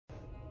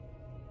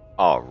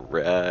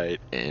Alright,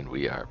 and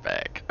we are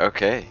back.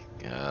 Okay,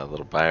 a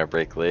little bio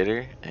break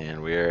later,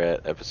 and we are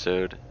at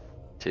episode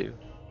 2.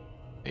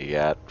 We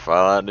got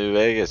Fallout New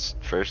Vegas,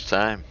 first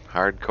time,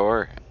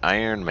 hardcore,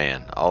 Iron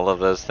Man. All of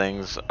those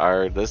things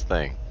are this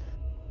thing.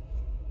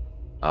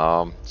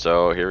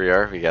 So here we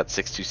are. We got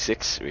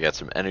 626. We got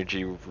some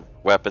energy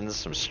weapons,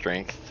 some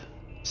strength,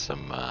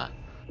 some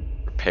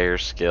repair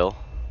skill.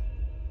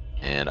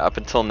 And up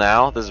until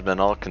now, this has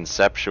been all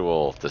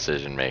conceptual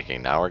decision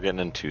making. Now we're getting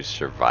into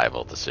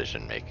survival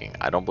decision making.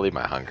 I don't believe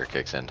my hunger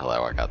kicks in until I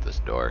walk out this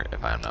door,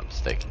 if I'm not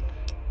mistaken.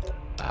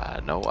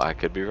 No, I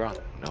could be wrong.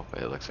 Nope,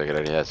 it looks like it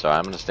already has. So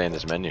I'm gonna stay in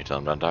this menu till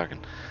I'm done talking.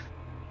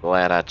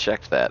 Glad I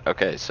checked that.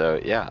 Okay, so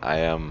yeah,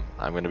 I'm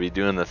gonna be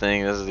doing the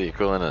thing. This is the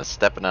equivalent of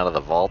stepping out of the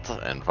vault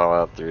in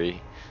Fallout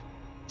 3,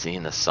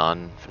 seeing the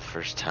sun for the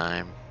first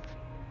time.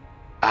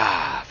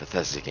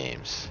 Bethesda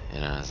games.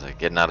 You know, it's like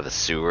getting out of the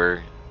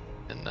sewer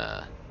and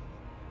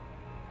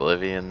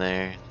Oblivion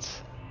there.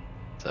 It's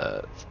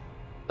a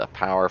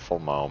powerful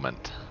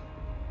moment.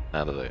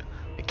 Out of the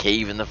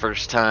cave in the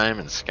first time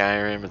in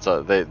Skyrim. It's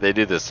they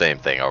do the same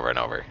thing over and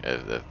over.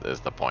 Is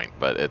the point,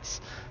 but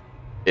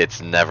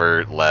it's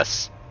never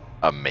less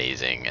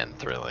amazing and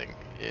thrilling.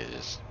 You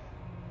just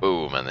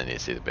boom, and then you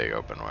see the big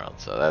open world.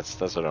 So that's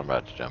what I'm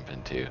about to jump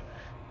into.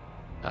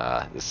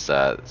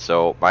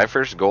 So my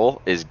first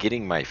goal is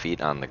getting my feet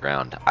on the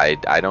ground.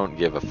 I don't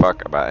give a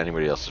fuck about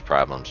anybody else's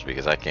problems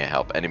because I can't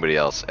help anybody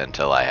else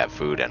until I have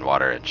food and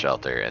water and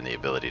shelter and the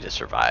ability to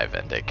survive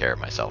and take care of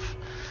myself.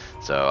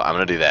 So I'm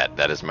gonna do that.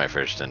 That is my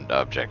first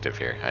objective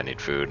here. I need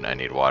food, I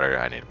need water,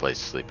 I need a place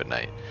to sleep at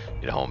night,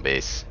 need a home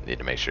base, need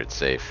to make sure it's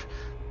safe,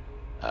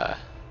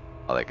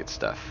 all that good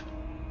stuff.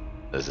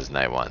 This is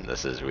night one.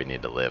 This is we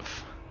need to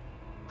live.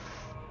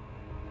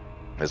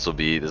 This will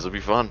be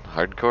fun.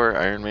 Hardcore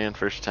Iron Man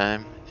first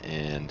time,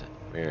 and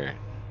we're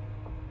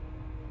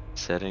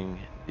setting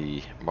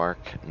the mark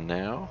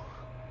now.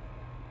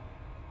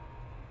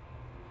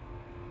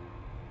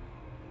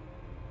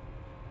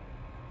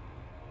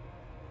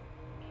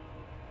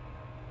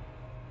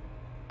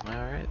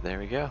 Alright, there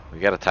we go. We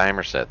got a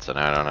timer set, so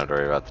now I don't have to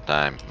worry about the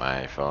time.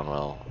 My phone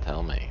will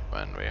tell me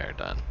when we are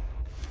done.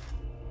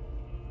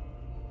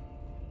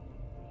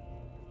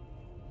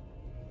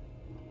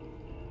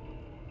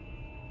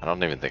 I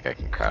don't even think I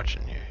can crouch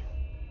in here.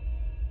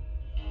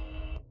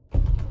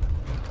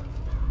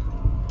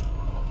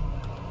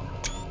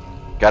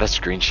 Gotta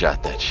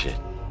screenshot that shit.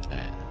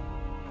 Alright.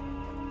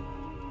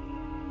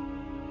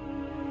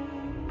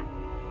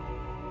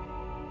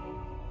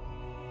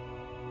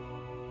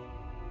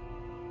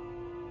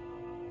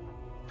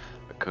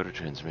 A coda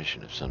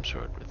transmission of some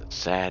sort with a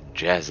sad,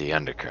 jazzy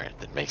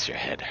undercurrent that makes your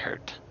head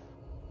hurt.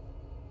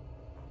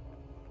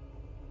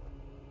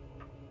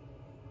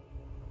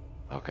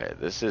 Okay,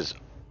 this is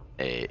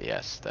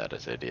yes, that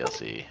is a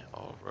DLC.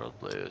 Overworld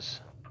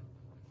Blues.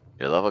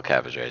 Your level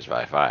cap is raised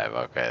by 5.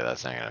 Okay,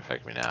 that's not gonna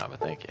affect me now, but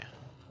thank you.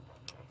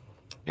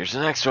 Here's the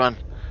next one.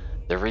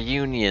 The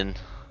reunion.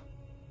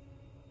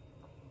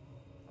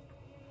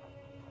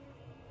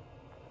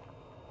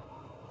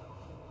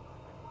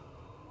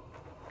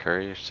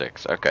 Courier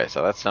 6. Okay,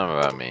 so that's something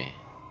about me.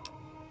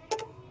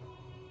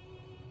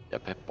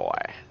 Yep, hit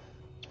boy.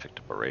 Just picked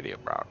up a radio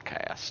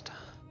broadcast.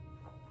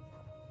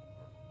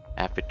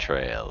 Happy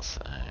trails.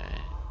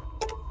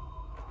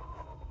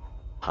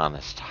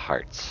 Honest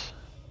hearts.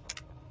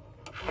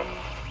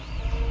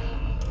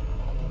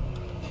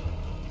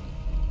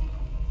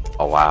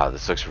 Oh wow,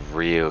 this looks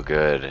real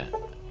good.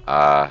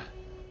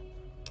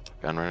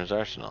 Gunrunner's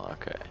Arsenal,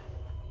 okay.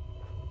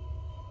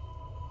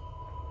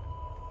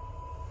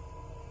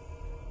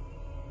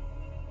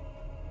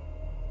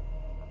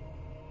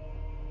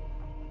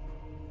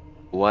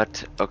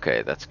 What?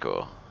 Okay, that's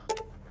cool.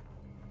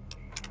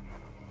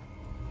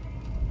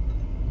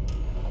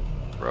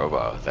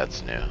 Robo,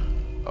 that's new.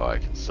 Oh, I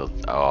can still.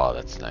 Oh,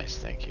 that's nice.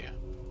 Thank you.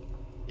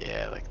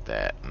 Yeah, like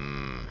that.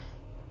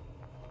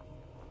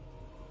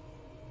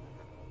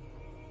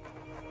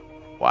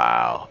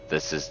 Wow,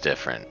 this is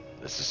different.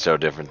 This is so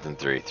different than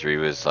 3. 3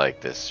 was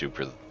like this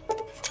super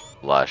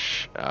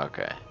lush.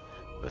 Okay,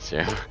 let's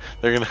hear.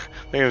 They're gonna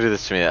do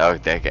this to me. Oh,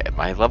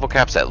 my level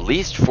cap's at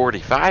least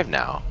 45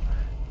 now.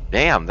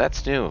 Damn,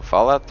 that's new.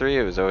 Fallout 3,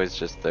 it was always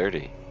just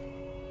 30.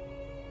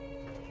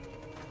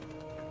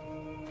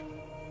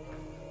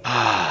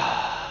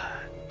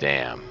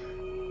 Damn.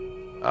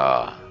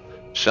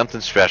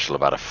 Something special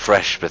about a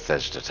fresh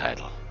Bethesda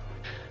title.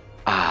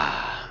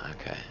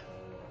 Okay.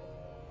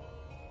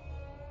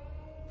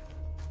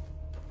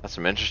 That's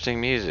some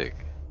interesting music.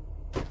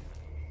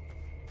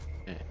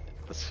 Okay,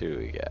 let's see what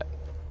we got.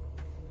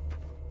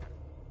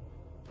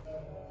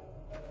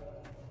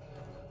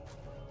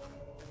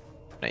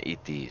 I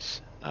eat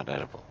these, not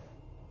edible.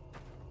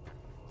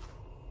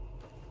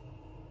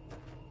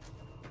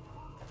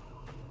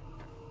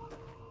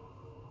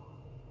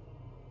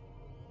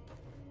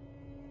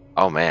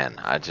 Oh man,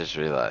 I just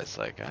realized,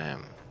 like, I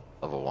am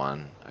level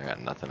 1. I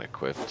got nothing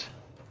equipped.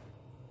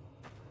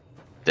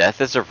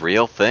 Death is a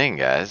real thing,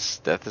 guys.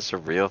 Death is a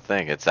real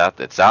thing. It's out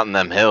in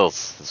them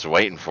hills. It's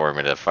waiting for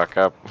me to fuck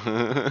up.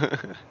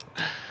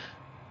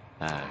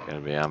 Gotta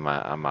be on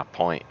my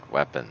point.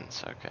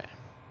 Weapons, okay.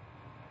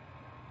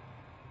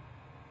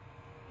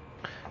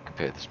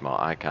 Compare the small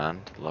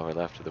icon to the lower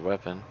left of the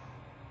weapon.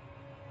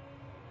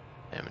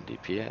 M and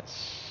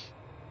DPS.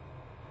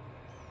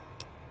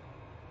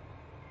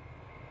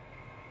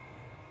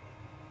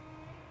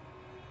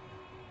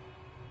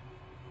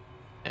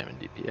 M and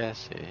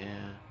DPS,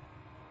 yeah.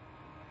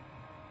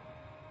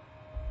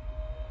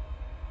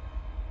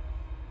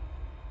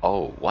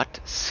 Oh,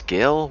 what?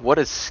 Skill? What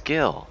is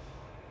skill?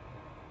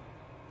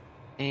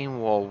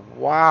 Aim will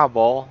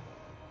wobble.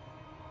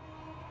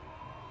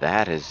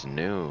 That is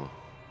new.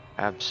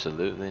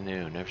 Absolutely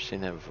new. Never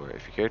seen that before.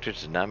 If your character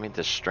does not meet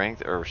the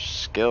strength or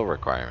skill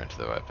requirement to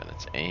the weapon,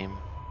 its aim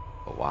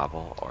will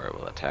wobble or it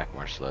will attack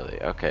more slowly.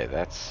 Okay,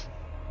 that's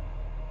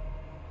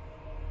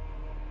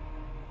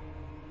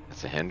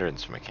a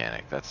hindrance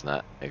mechanic. That's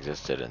not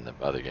existed in the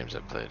other games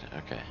I've played.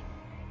 Okay.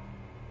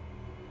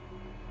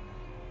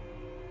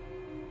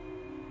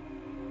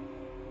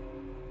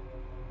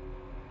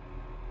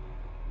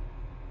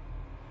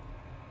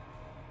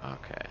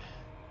 Okay.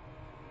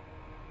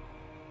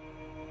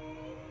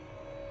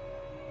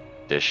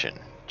 Addition.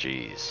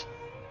 Jeez.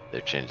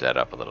 They've changed that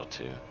up a little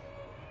too.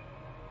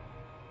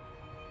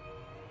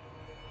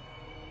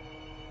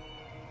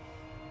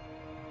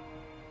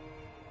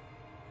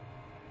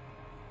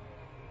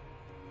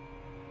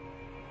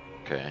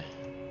 Okay.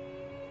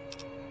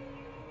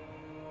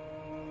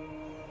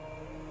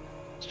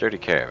 Sturdy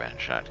caravan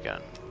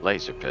shotgun.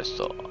 Laser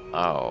pistol.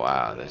 Oh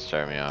wow, they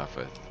start me off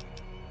with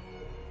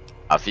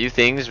a few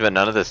things, but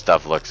none of this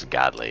stuff looks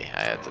godly,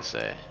 I have to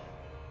say.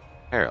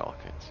 Apparel.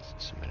 Okay,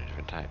 so many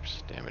different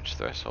types. Damage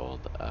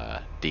threshold.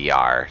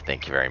 DR.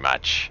 Thank you very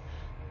much.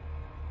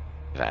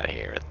 Get out of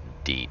here with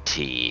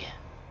DT.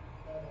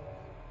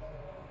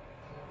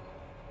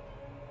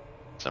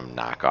 Some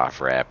knockoff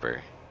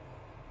rapper.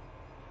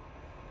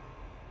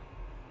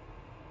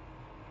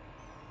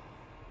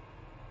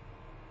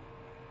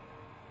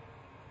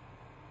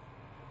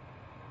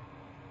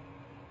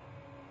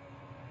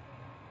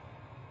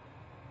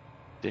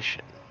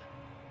 Addition.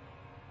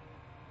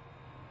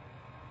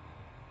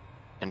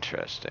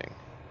 Interesting.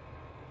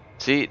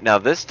 See, now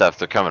this stuff,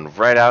 they're coming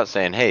right out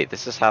saying, hey,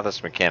 this is how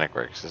this mechanic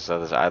works. This is how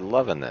this, I'm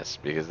loving this,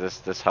 because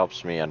this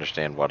helps me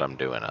understand what I'm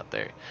doing out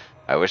there.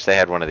 I wish they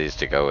had one of these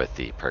to go with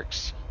the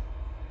perks.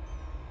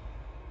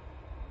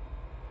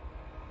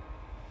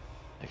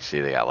 Like,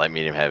 see, they got light,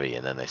 medium, heavy,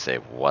 and then they say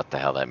what the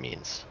hell that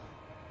means.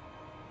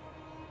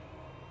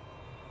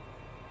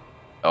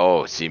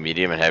 Oh, see,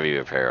 medium and heavy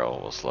apparel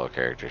will slow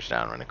characters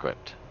down when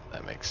equipped.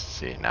 That makes,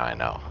 see, now I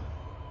know.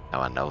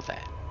 Now I know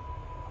that.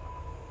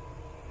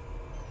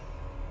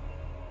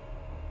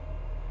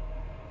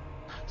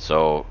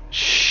 So,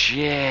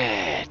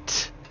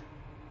 shit.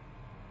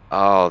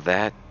 Oh,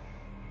 that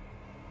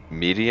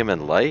medium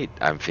and light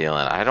I'm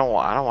feeling. I don't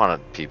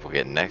want people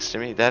getting next to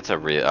me. That's a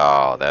real,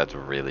 oh, that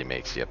really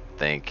makes you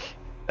think.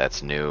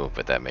 That's new,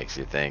 but that makes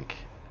you think.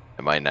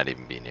 It might not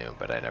even be new,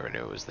 but I never knew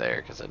it was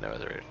there because I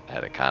never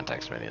had a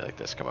context menu like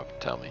this come up and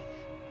tell me.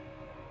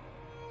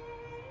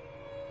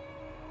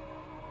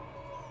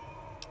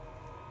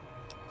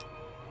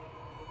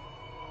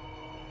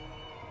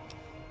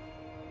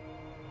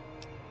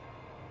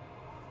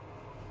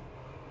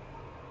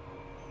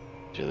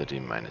 Agility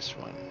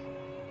 -1.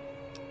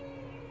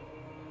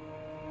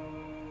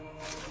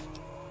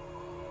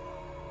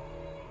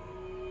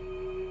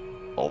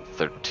 Vault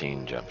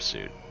 13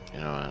 jumpsuit. You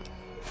know what?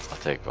 I'll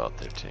take Vault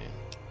 13.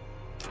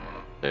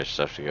 There's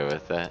stuff to go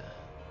with that.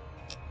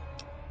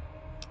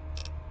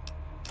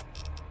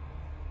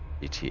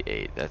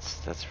 ET8.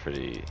 That's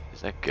pretty.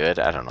 Is that good?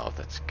 I don't know if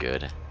that's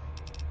good.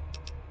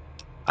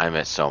 I'm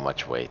at so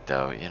much weight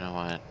though. You know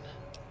what?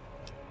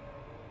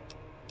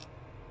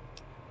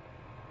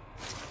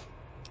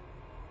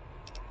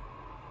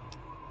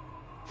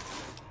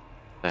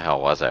 The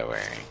hell was I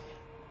wearing?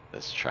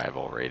 This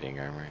tribal raiding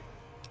armor?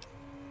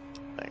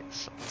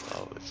 Thanks.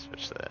 Oh, let's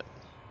switch that.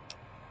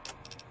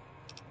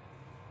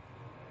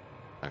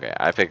 Okay,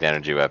 I picked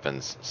energy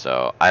weapons,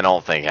 so I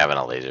don't think having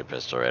a laser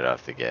pistol right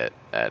off the get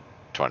at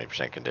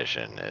 20%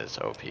 condition is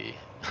OP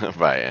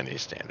by any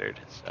standard,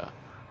 so.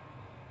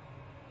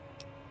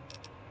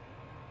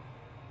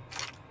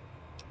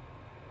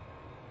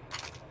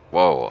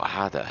 Whoa,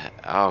 how the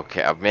heck?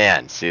 Okay, oh,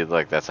 man, see,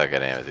 look, that's how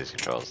good I am with these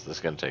controls. This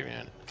is gonna take me a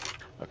minute.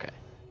 Okay.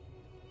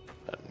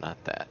 But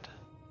not that.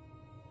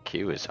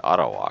 Q is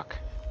auto walk.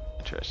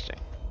 Interesting.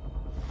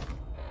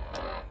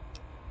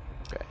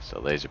 Okay, so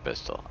laser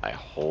pistol. I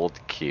hold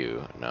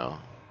Q. No.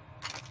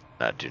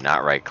 No, do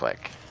not right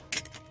click.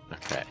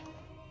 Okay.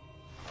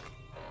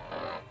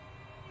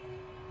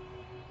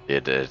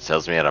 It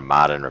tells me how to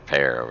mod and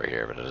repair over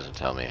here, but it doesn't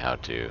tell me how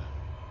to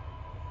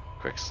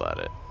quick slot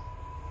it.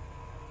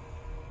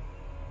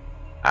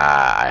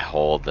 Ah, I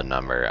hold the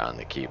number on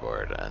the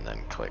keyboard and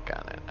then click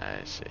on it.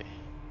 I see.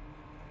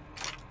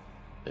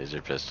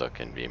 Laser pistol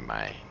can be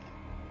my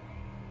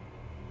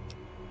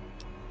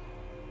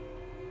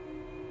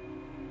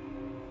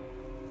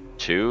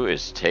 2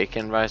 is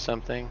taken by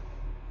something.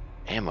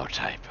 Ammo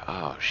type.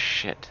 Oh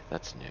shit,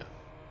 that's new.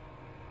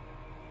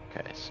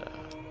 Okay, so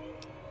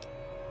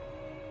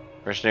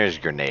Mercenary's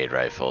grenade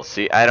rifle.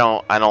 See, I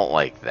don't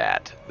like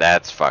that.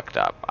 That's fucked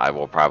up. I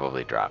will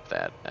probably drop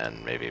that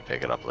and maybe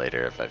pick it up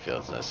later if I feel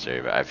it's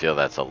necessary, but I feel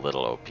that's a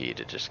little OP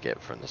to just get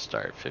from the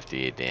start.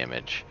 58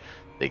 damage.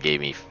 They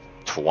gave me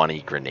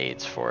 20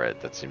 grenades for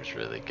it. That seems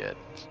really good.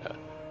 So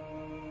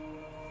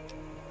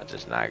I'm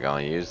just not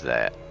going to use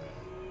that.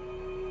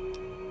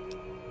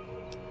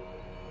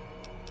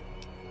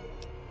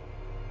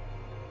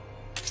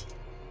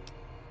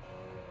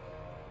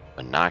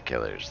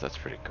 Binoculars, that's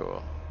pretty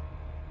cool.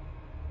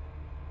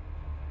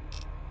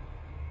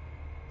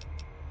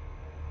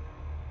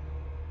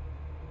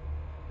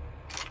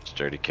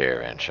 Sturdy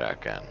caravan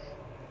shotgun.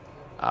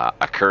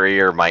 A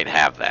courier might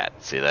have that.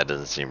 See, that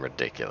doesn't seem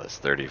ridiculous.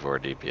 34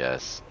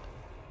 DPS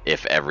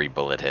if every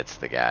bullet hits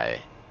the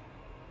guy,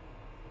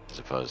 as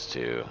opposed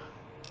to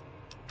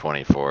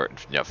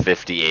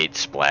 58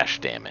 splash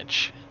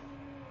damage.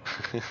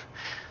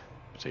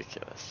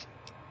 Ridiculous.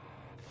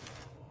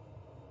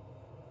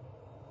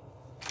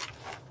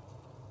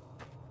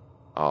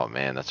 Oh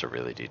man, that's a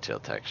really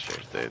detailed texture.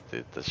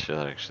 The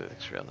shield actually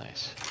looks real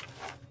nice.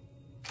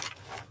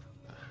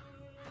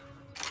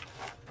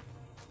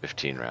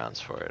 15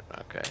 rounds for it.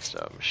 Okay,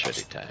 so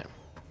machete time.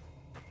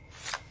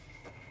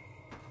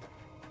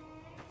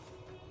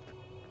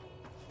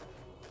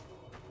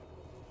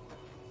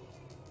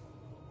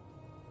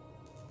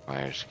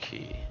 Where's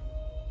key?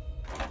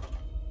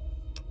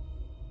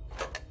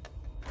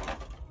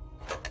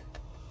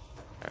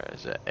 Or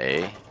is it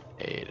A?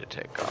 A to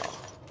take all.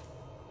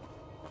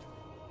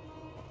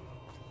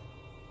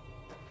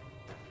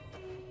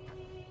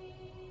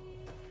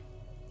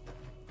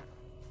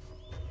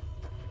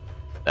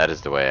 That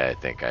is the way I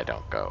think I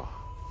don't go.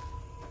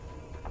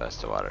 That's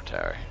the water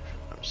tower,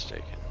 if I'm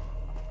mistaken.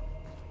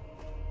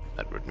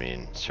 That would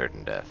mean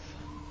certain death.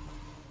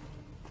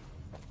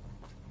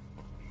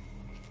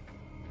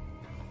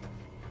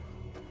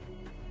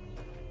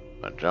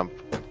 I'm gonna jump,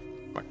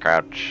 I'm gonna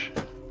crouch,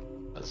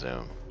 a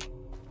zoom.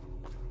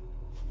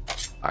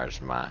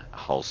 Ours my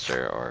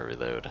holster or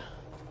reload.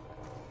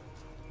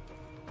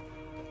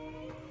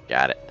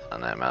 Got it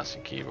on that mouse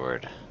and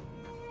keyboard.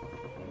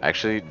 I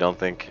actually don't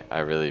think I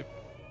really.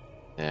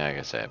 Yeah, I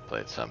guess I have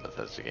played some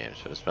Bethesda games,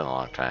 but it's been a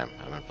long time.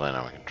 I've been playing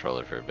on my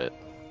controller for a bit.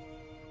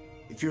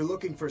 If you're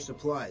looking for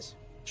supplies,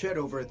 Chet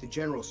over at the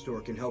general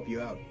store can help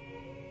you out.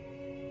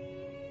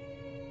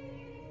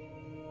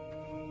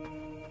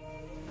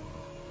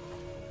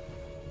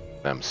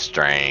 Them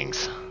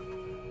strings.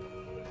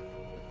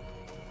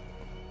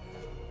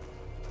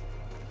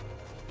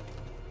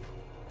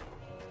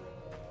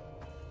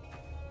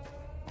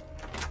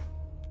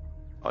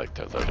 I like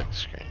the loading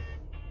screen.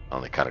 I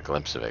only caught a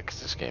glimpse of it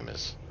because this game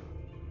is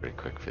pretty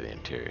quick for the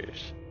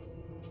interiors.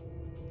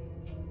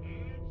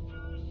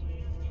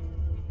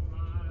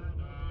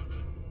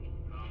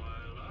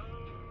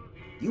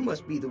 You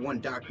must be the one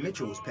Doc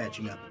Mitchell was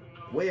patching up.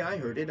 The way I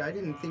heard it, I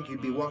didn't think you'd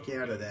be walking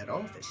out of that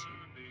office.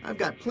 I've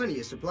got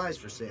plenty of supplies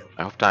for sale.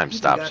 I hope time Even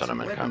stops got when I'm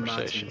some in weapon mods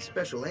conversation. and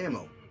special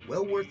ammo.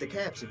 Well worth the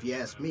caps if you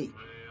ask me.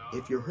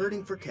 If you're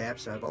hurting for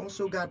caps, I've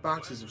also got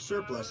boxes of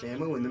surplus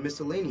ammo in the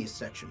miscellaneous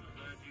section.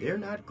 They're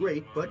not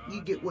great, but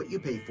you get what you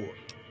pay for.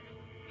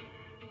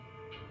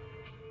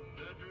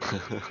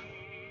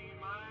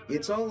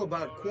 It's all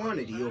about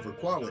quantity over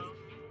quality.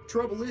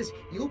 Trouble is,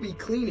 you'll be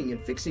cleaning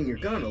and fixing your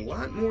gun a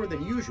lot more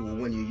than usual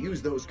when you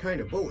use those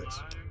kind of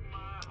bullets.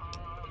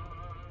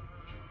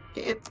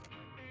 Can't.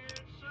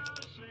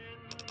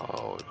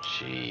 Oh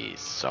jeez,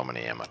 so many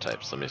ammo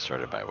types. Let me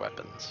sort it by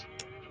weapons.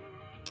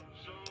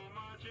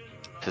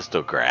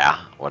 Pistol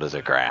gra. What is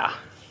a gra?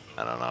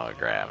 I don't know what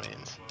gra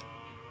means.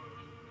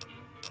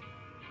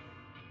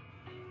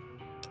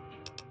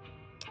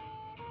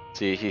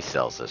 See, he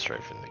sells this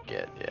right from the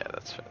get. Yeah,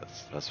 that's fair.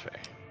 That's fair.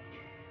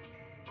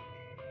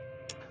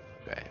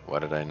 Okay, what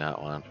did I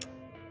not want?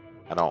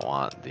 I don't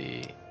want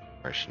the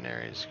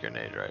mercenaries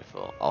grenade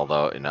rifle.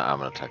 Although, I'm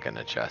gonna tuck in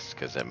the chest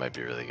because it might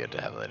be really good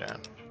to have later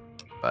on.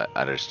 But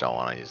I just don't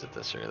want to use it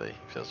this early. It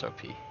feels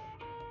OP.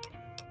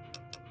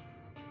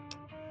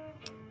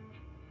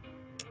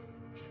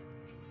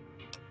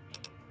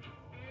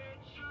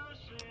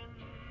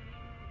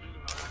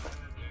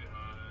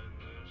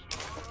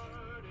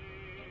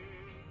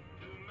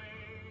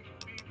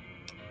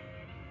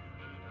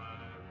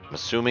 I'm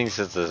assuming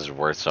since this is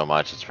worth so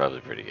much, it's probably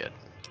pretty good.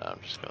 So I'm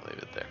just gonna leave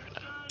it there for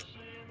now.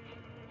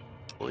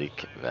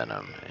 Bleak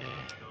venom.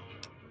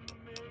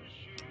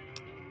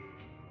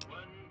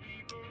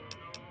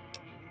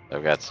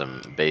 I've got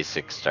some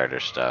basic starter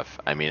stuff.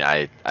 I mean,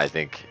 I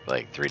think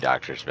like 3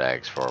 doctor's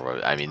bags,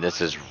 4. I mean,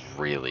 this is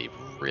really,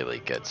 really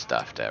good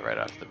stuff to have right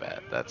off the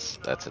bat.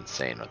 That's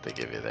insane what they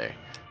give you there.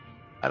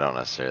 I don't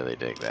necessarily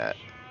dig that,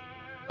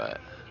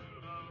 but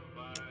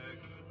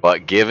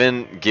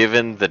given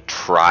the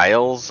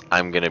trials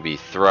I'm gonna be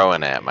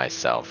throwing at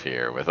myself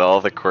here with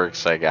all the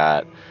quirks I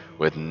got,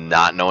 with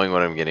not knowing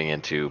what I'm getting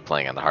into,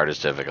 playing on the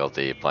hardest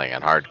difficulty, playing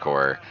on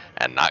hardcore,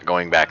 and not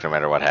going back no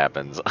matter what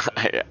happens.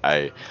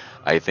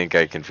 I think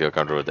I can feel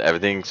comfortable with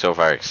everything so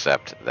far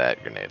except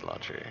that grenade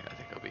launcher. I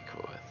think I'll be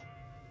cool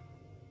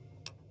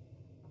with.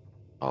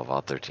 Oh,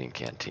 Vault 13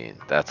 Canteen.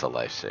 That's a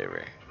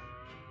lifesaver.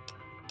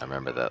 I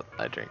remember that.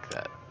 I drink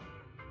that.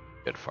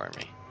 Good for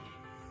me.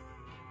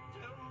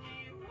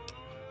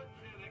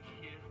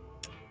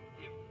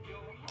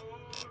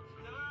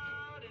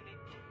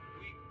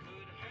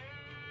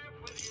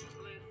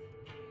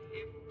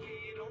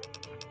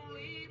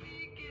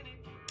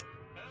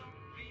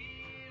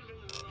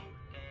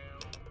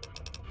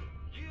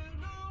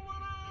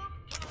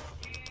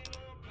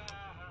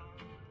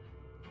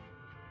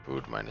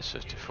 Food minus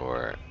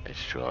 54,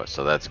 H2O,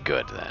 so that's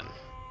good then.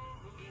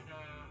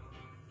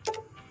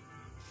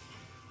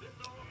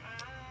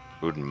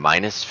 Food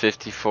minus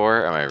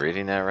 54, am I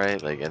reading that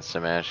right? Like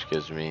instant mash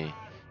gives me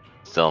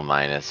still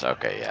minus,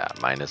 okay, yeah,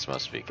 minus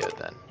must be good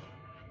then.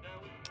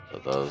 So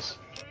those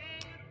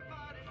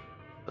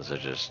are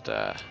just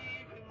a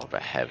little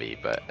bit heavy,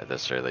 but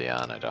this early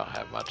on I don't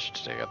have much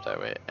to take up that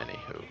way,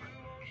 anywho.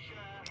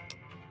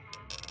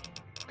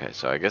 Okay,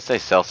 so I guess they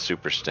sell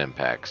super stim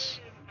packs.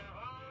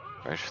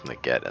 Right from the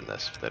get in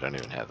this, they don't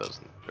even have those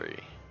in 3.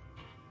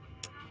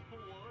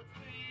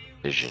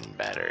 Vision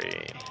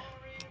battery.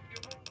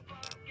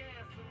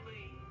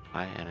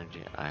 High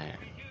energy iron.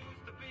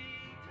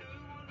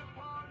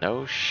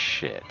 No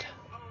shit.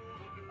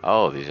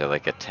 Oh, these are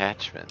like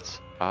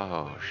attachments.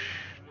 Oh,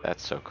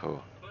 that's so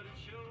cool.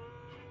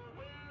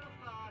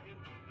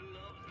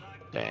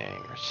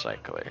 Dang,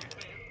 recycler.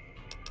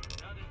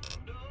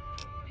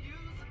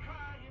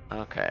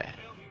 Okay.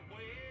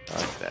 I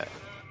like that.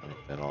 I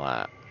like that a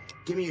lot.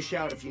 Give me a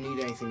shout if you need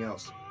anything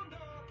else.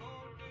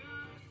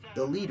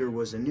 The leader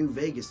was a New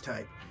Vegas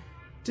type.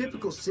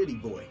 Typical city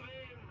boy.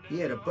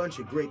 He had a bunch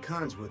of Great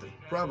Khans with him,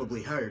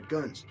 probably hired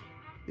guns.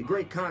 The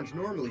Great Khans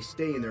normally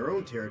stay in their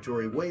own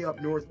territory way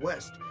up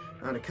northwest,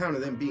 on account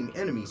of them being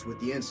enemies with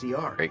the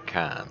NCR. Great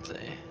Khans,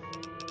 eh?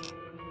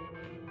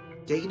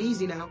 Take it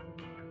easy now.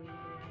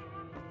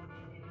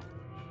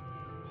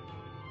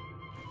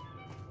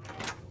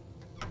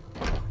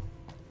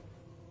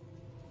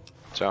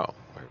 So,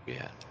 where are we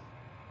at?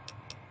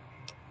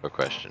 Quick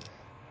question.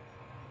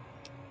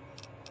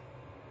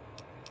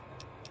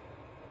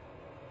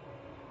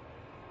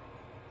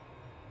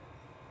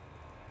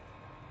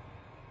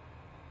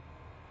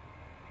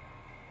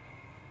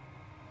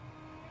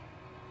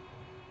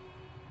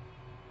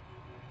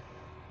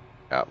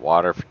 Got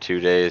water for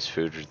 2 days,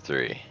 food for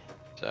 3.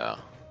 So,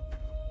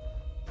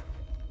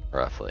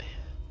 roughly.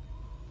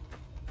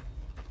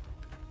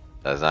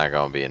 That's not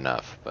going to be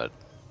enough, but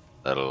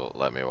that'll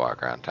let me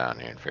walk around town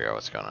here and figure out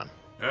what's going on.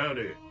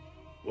 Howdy.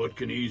 What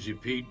can Easy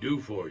Pete do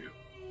for you?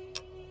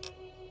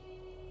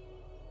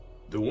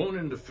 The one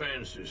in the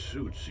fancy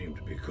suit seemed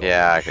to be calling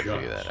Yeah, I the can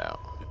figure shots. that out.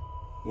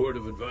 Word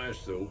of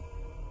advice, though.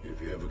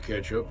 If you ever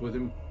catch up with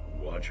him,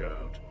 watch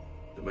out.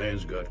 The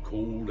man's got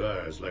cold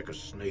eyes like a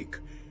snake.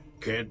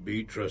 Can't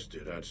be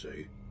trusted, I'd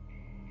say.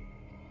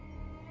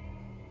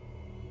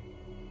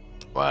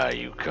 Why are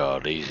you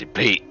called Easy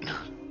Pete?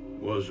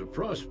 Was a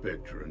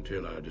prospector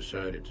until I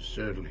decided to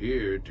settle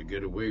here to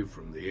get away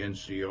from the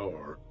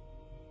NCR.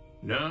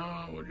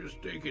 Now, we'll just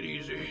take it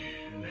easy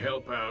and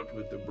help out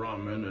with the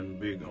Brahmin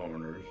and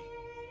Bighorners.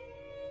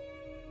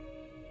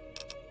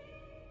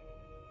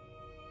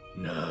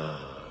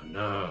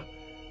 Nah.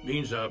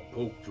 Means I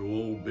poke through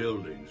old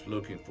buildings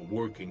looking for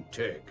working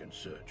tech and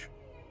such.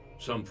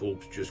 Some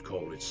folks just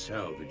call it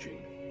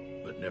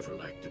salvaging, but never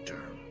liked the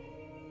term.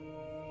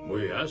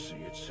 Way I see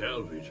it,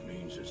 salvage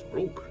means it's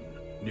broken,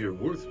 near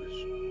worthless.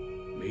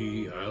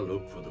 Me, I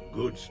look for the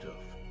good stuff.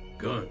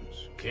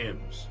 Guns,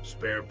 chems,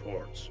 spare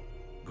parts.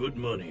 Good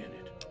money in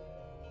it.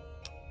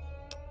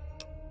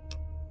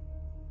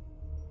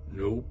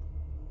 Nope.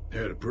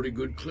 Had a pretty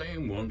good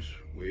claim once,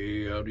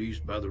 way out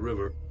east by the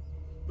river,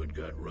 but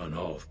got run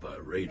off by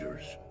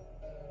raiders.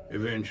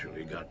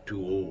 Eventually got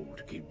too old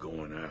to keep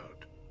going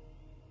out.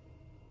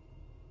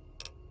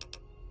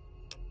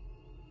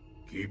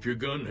 Keep your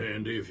gun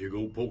handy if you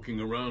go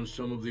poking around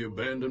some of the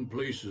abandoned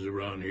places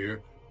around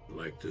here,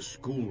 like the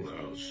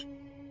schoolhouse.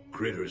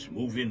 Critters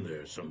move in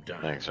there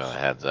sometimes. Thanks for the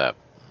heads up.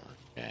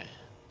 Okay.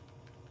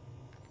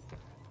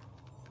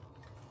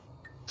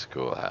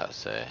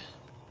 Schoolhouse, eh?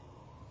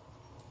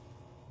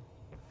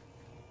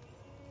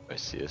 Do I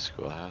see a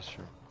schoolhouse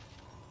from?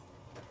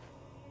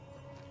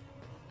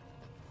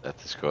 That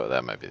the school?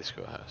 That might be the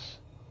schoolhouse.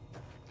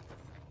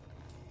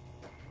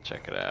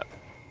 Check it out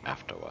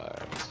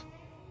afterwards.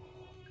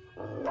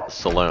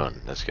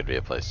 Saloon. This could be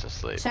a place to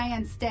sleep.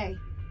 Cheyenne, stay.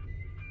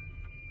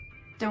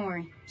 Don't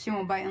worry. She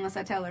won't bite unless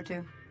I tell her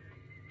to.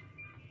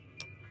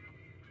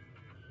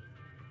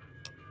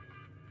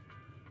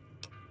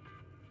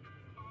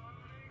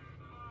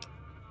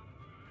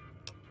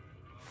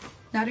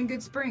 Not in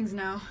Goodsprings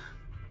now.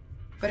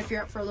 But if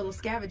you're up for a little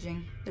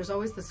scavenging, there's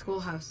always the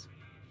schoolhouse.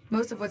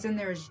 Most of what's in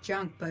there is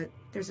junk, but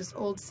there's this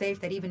old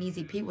safe that even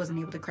Easy Pete wasn't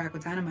able to crack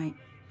with dynamite.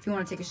 If you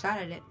want to take a shot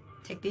at it,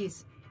 take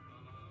these.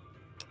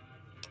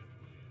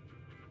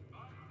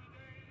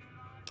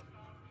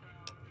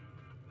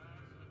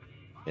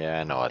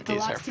 Yeah, I know what The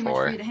these are lock's too much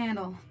for you for. to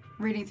handle.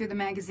 Reading through the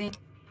magazine.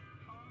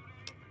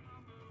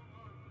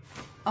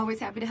 Always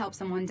happy to help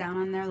someone down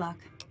on their luck.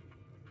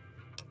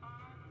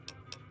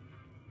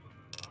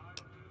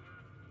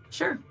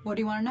 Sure, what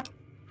do you want to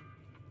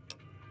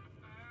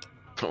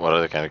know? What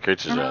other kind of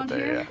creatures are out Around there?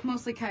 here, Yeah.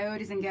 mostly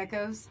coyotes and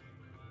geckos.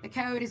 The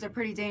coyotes are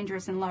pretty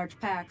dangerous in large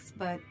packs,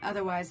 but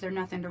otherwise they're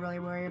nothing to really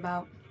worry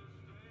about.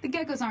 The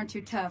geckos aren't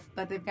too tough,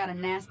 but they've got a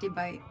nasty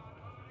bite.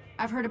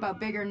 I've heard about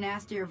bigger,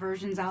 nastier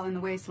versions out in the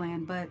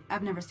wasteland, but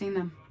I've never seen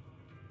them.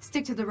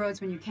 Stick to the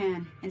roads when you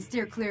can, and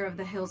steer clear of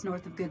the hills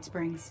north of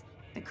Goodsprings.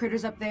 The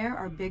critters up there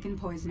are big and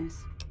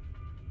poisonous.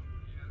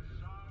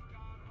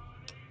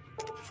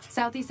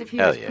 Southeast of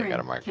here Hell is yeah, got a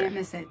Prim. marker. Can't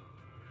miss it,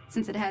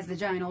 since it has the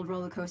giant old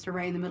roller coaster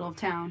right in the middle of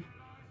town.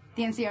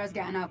 The NCR's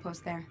got an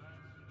outpost there.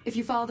 If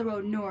you follow the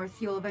road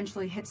north, you'll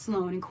eventually hit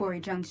Sloan and Quarry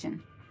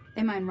Junction.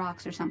 They mine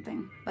rocks or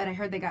something, but I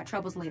heard they got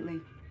troubles lately.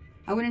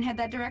 I wouldn't head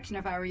that direction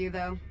if I were you,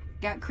 though.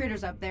 Got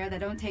critters up there that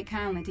don't take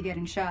kindly to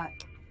getting shot.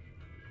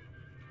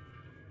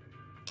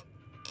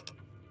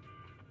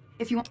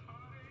 If you want...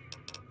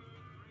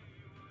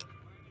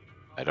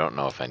 I don't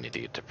know if I need to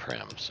get to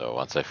Prim, so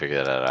once I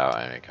figure that out,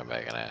 I may come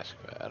back and ask,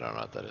 but I don't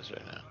know what that is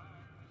right now.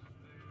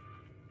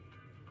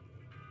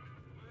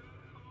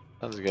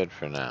 Sounds good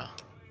for now.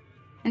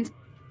 And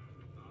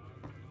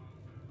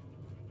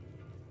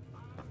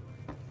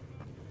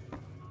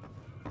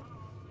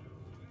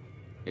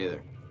Hey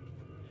there.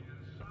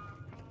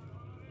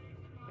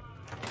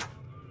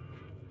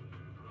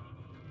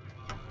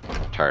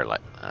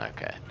 Tarlet.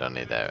 Okay, don't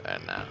need that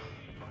right now.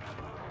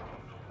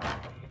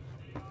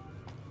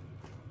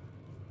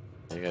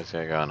 What you guys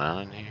got going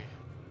on in here?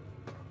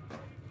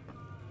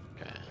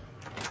 Okay.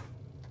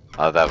 I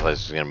thought that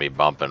place was gonna be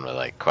bumping with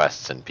like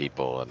quests and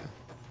people, and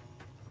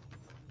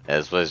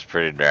this place is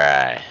pretty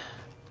dry.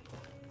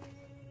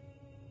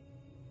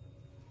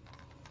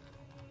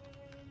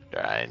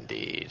 Dry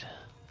indeed.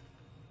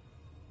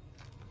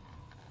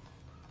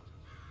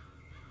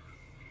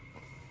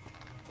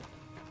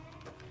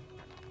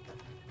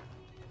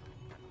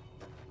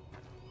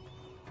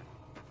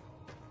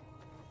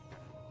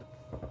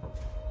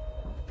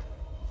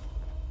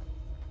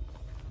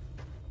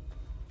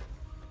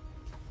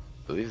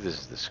 I believe this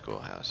is the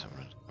schoolhouse. I'm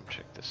gonna come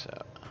check this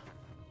out.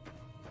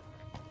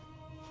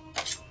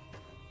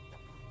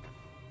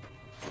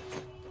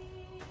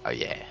 Oh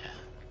yeah.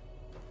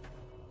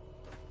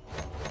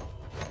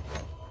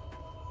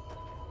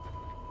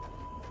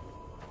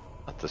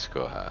 Not the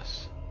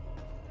schoolhouse.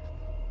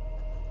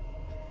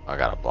 I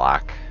got a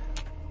block.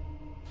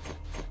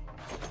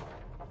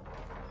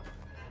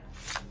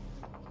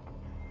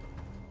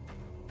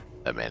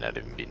 That may not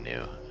even be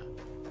new.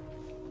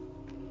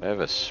 I have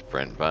a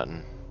sprint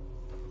button.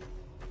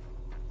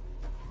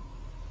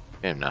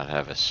 Game not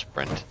have a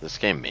sprint. This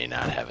game may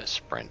not have a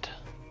sprint.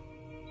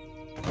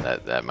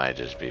 That might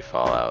just be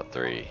Fallout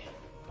 3.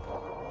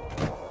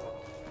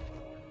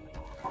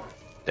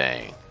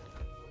 Dang.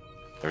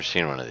 Never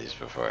seen one of these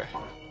before.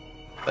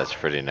 That's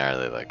pretty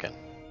gnarly looking.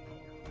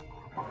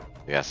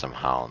 We got some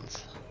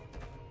hounds.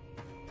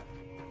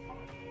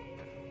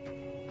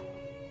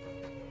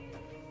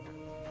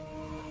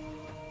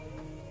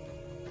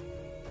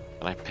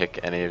 Can I pick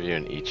any of you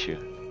and eat you?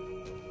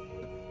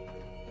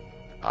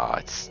 Oh,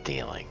 it's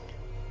stealing.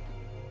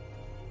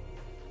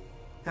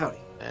 Howdy.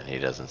 And he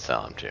doesn't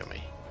sell them to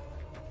me.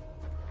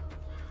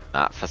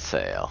 Not for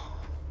sale.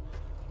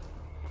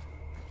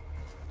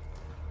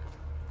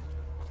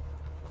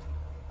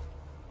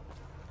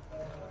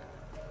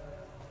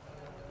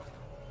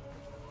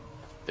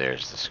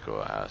 There's the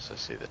schoolhouse. I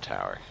see the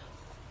tower.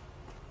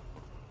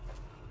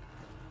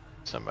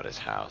 Somebody's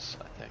house,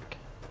 I think.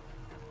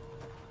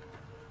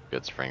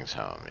 Goodsprings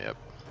home, yep.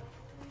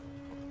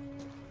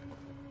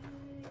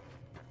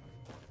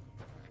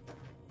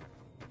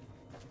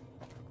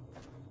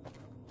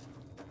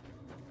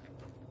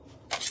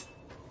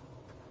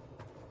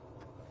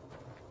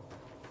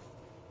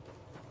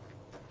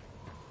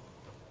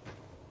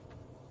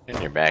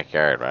 In your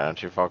backyard, why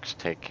don't you folks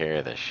take care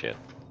of this shit?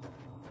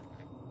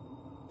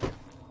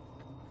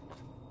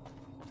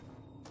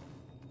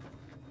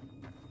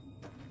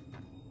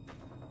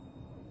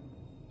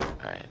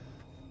 Alright.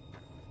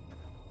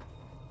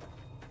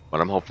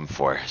 What I'm hoping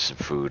for, some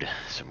food,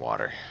 some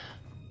water.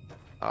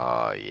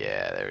 Oh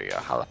yeah, there we go,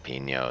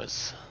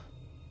 jalapenos.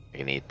 I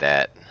can eat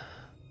that.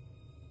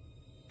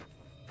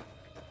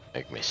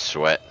 Make me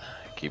sweat,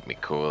 keep me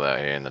cool out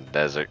here in the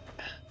desert.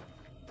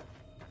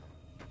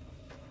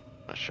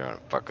 Not sure I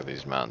want to fuck with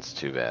these mountains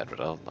too bad,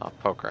 but I'll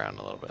poke around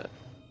a little bit.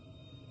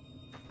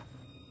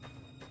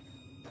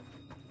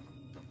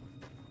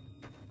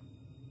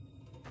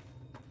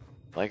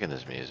 Liking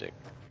this music.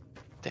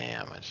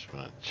 Damn, I just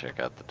want to check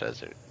out the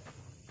desert.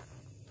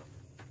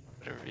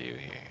 Better view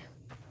here.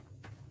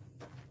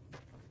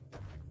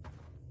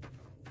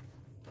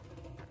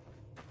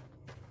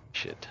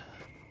 Shit.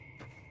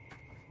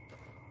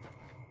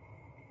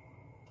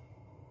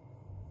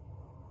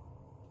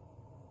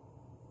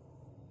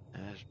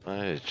 There's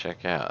plenty to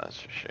check out, that's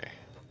for sure.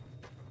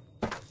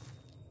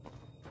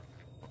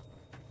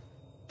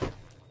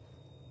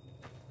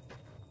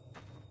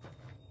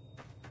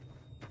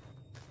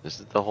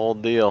 is the whole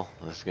deal.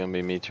 This is gonna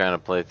be me trying to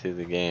play through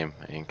the game.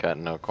 I ain't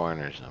cutting no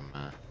corners. I'm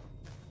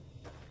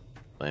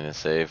playing it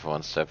safe,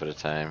 one step at a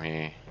time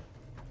here.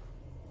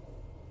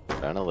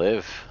 Trying to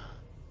live.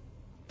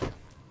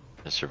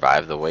 To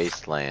survive the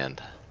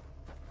wasteland.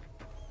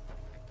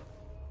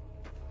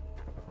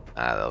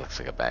 Ah, that looks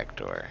like a back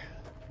door.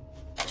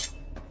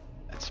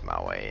 That's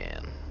my way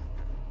in.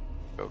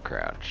 Go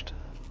crouched.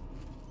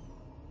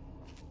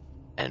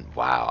 And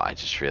wow, I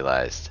just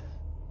realized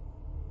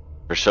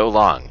for so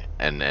long,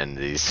 and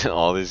these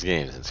all these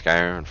games in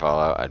Skyrim and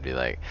Fallout, I'd be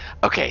like,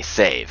 okay,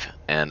 save,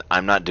 and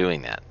I'm not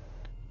doing that.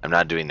 I'm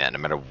not doing that. No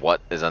matter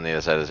what is on the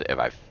other side of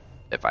this,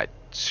 if I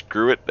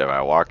screw it, if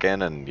I walk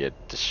in and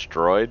get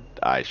destroyed,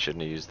 I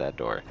shouldn't have used that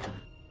door.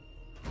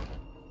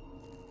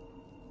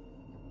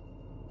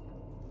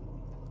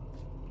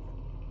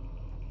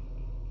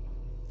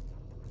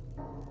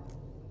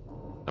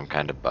 Some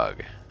kind of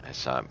bug. I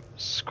saw him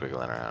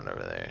squiggling around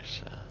over there,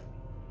 so.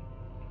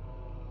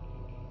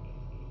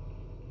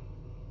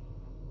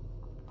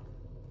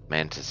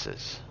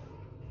 Mantises.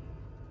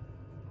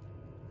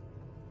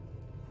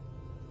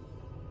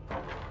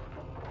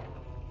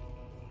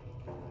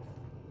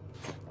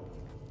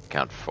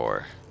 Count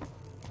 4.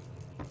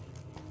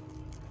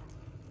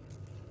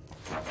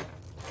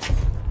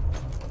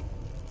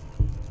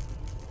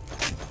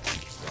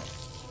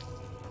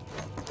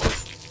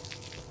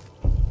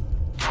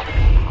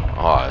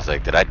 Oh, I was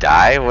like, did I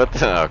die? What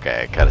the?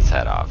 Okay, I cut his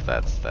head off.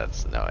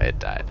 That's, no, it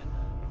died.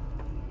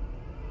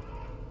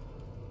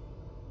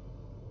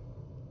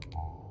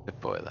 Good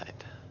boy,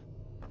 light.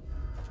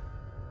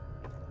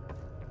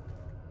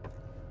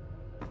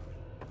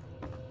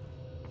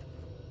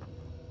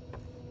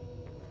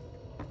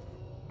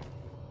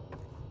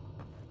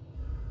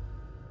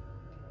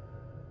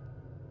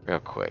 Real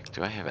quick,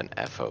 do I have an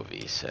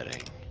FOV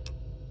setting?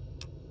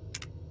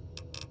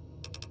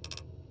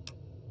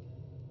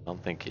 I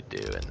don't think you do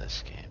in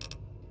this game.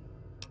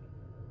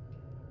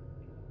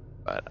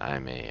 But I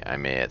may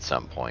at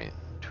some point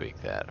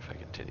tweak that if I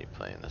continue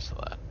playing this a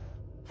lot.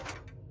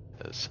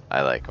 Because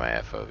I like my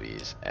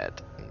FOVs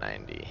at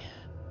 90.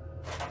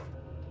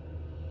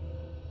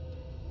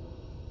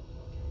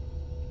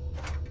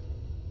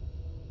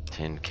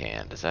 Tin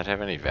can. Does that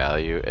have any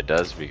value? It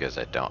does because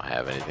I don't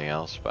have anything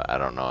else, but I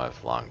don't know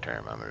if long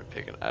term I'm going to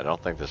pick it. I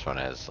don't think this one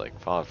has, like,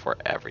 Fallout 4,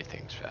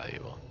 everything's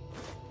valuable.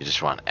 You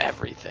just want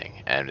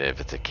everything. And if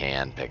it's a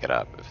can, pick it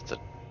up. If it's a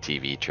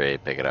TV tray,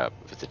 pick it up.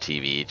 If it's a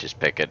TV, just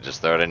pick it.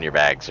 Just throw it in your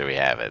bag so we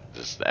have it.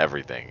 Just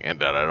everything. And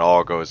then it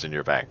all goes in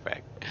your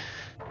backpack.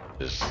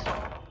 Just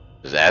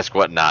ask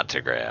what not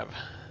to grab.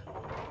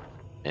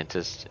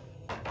 Mantis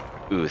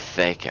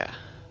Utheka.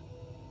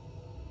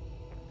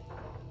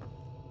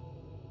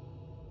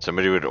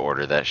 Somebody would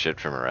order that shit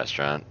from a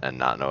restaurant and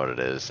not know what it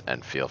is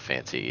and feel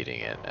fancy eating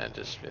it and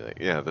just be like,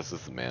 yeah, this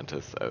is the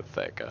Mantis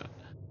Utheka.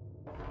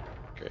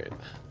 Great.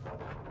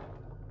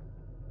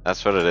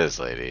 That's what it is,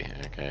 lady.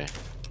 Okay.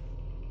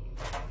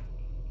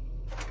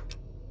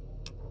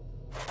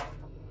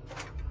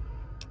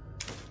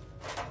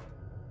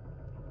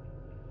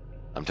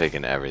 I'm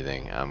taking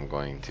everything. I'm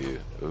going to.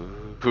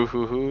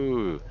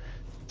 Ooh,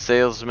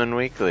 Salesman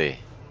Weekly.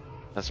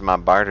 That's my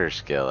barter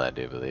skill, I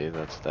do believe.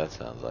 That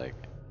sounds like.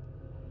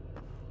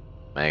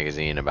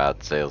 Magazine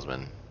about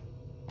salesmen.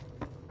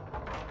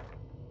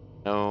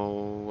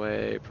 No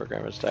way,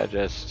 Programmer's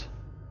Digest.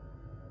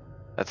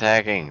 That's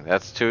hacking.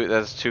 That's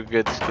two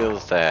good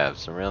skills to have.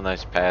 Some real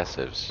nice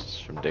passives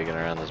just from digging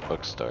around this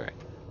bookstore.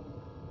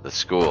 The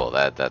school,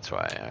 that's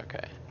why,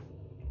 okay.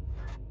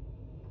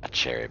 A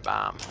cherry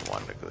bomb,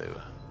 wonder glue.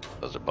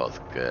 Those are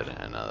both good,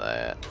 I know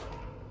that.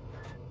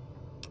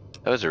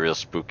 That was a real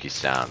spooky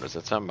sound. Was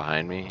that something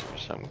behind me or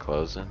something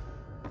closing?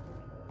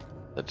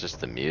 Is that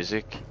just the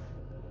music?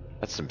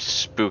 That's some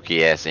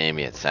spooky ass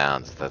ambient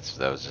sounds.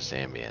 That was just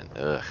ambient.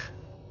 Ugh.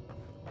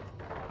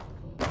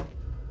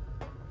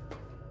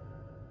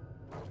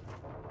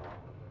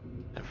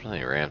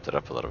 Definitely ramped it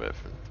up a little bit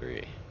from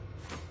 3.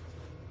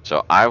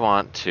 So I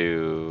want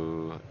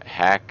to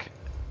hack.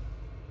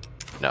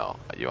 No,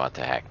 you want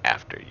to hack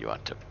after. You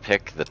want to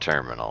pick the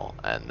terminal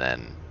and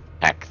then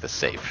hack the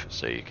safe.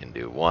 So you can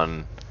do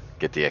one,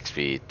 get the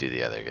XP, do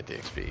the other, get the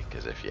XP.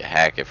 Because if you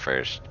hack it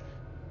first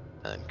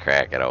and then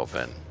crack it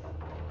open,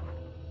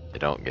 you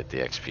don't get the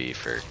XP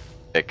for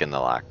picking the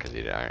lock because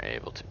you aren't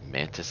able to.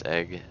 Mantis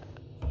egg.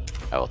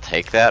 I will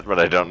take that, but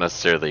I don't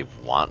necessarily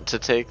want to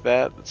take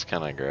that. It's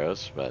kind of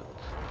gross, but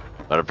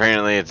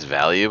apparently it's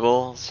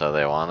valuable, so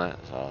they want it.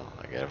 So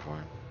I get it for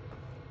them.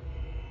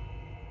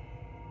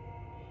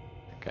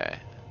 Okay.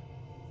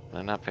 Can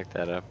I not pick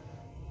that up?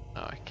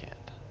 No, I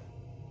can't.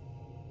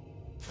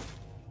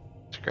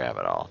 Just grab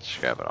it all.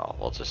 Just grab it all.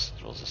 We'll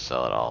just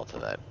sell it all to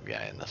that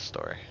guy in the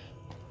store.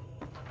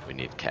 We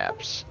need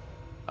caps.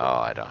 Oh,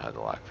 I don't have the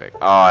lockpick.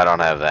 Oh, I don't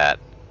have that.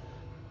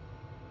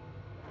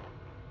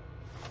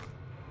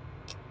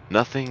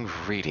 Nothing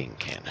reading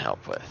can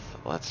help with.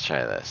 Let's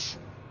try this.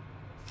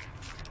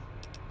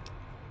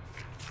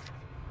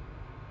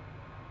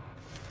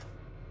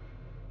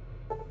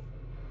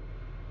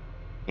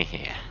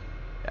 Yeah,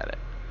 got it.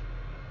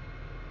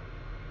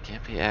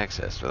 Can't be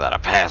accessed without a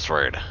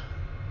password.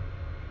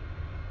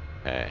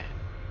 Okay.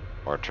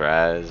 Or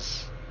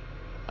tries.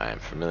 I am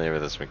familiar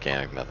with this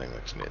mechanic. Nothing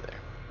looks new there.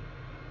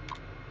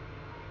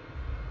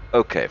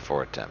 Okay,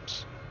 4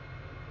 attempts.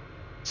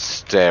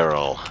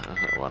 Sterile.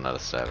 1 out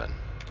of 7.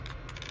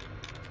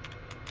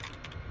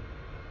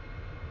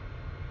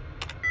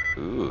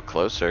 Ooh,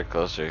 closer,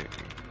 closer.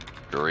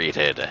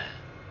 Greeted.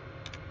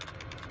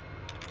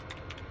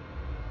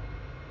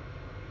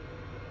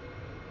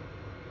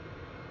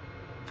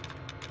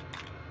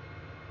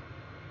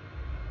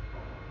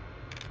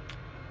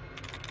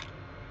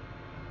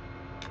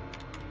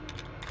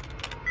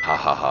 Ha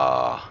ha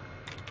ha.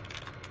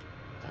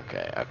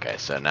 Okay, okay,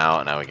 so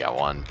now we got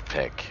 1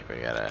 pick. We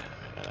gotta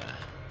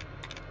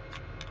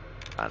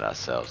find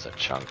ourselves a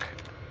chunk.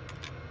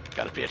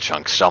 Gotta be a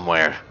chunk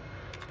somewhere.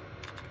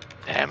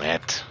 Damn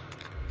it.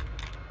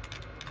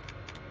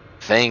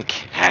 Think,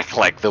 hack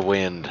like the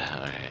wind.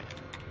 Alright.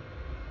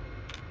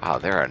 Wow,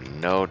 there are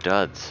no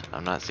duds.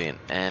 I'm not seeing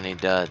any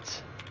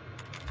duds.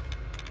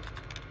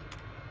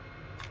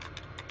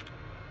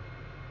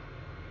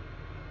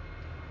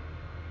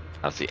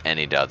 I don't see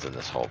any duds in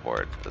this whole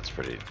board. That's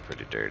pretty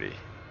dirty.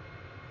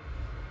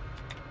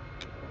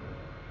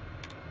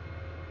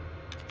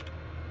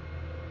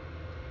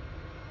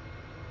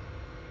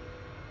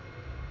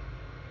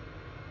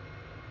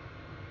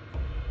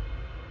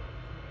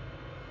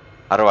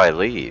 How do I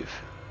leave?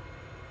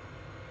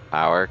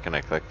 Power? Can I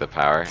click the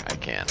power? I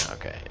can.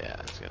 Okay, yeah,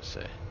 I was gonna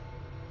say.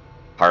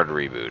 Hard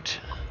reboot.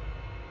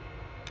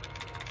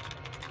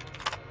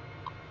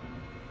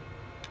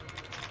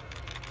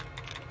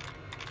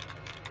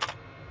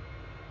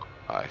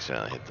 Oh, I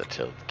accidentally hit the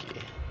tilt key.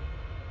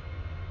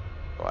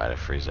 Why'd I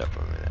freeze up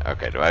a minute?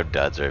 Okay, do I have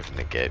duds or if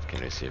negate?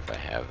 Can we see if I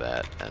have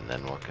that? And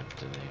then we'll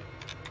continue.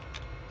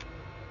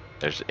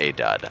 There's a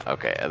dud.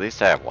 Okay, at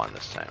least I have 1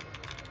 this time.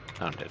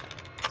 Counted.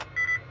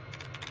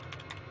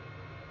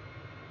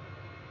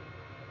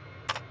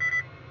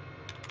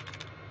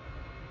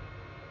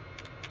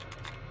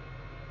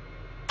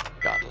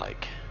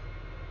 Godlike.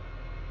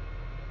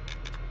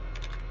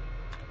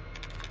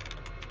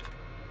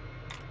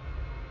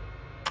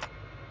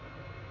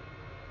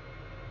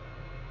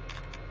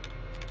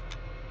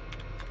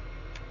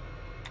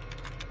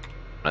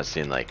 I'm not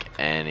seeing like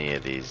any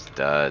of these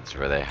duds.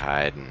 Where they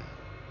hiding?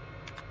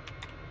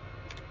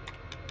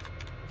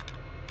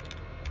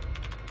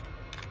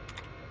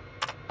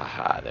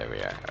 Aha, there we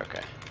are.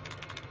 Okay.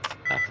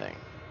 Nothing.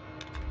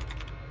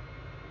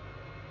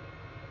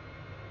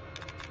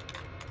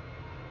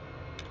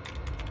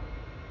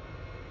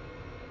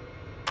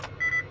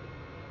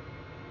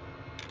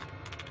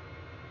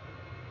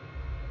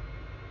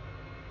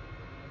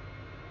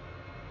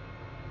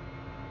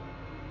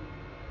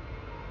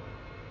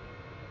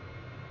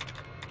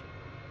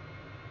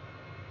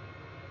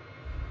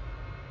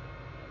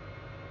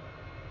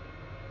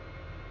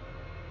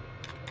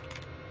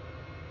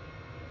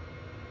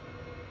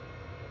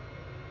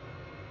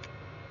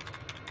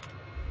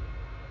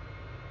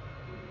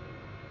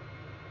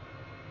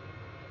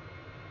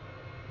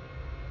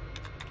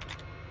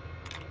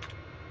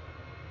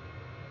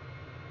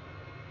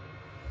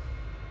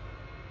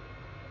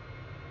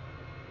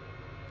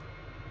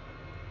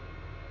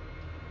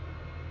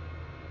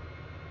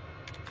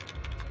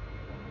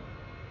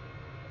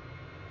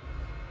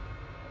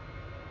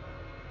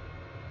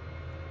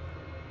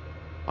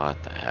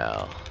 What the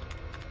hell?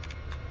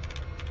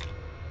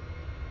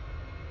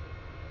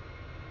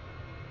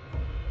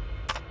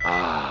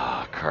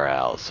 Ah,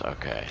 corrals.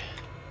 Okay.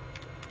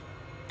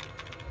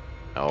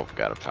 Oh,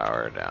 gotta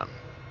power it down.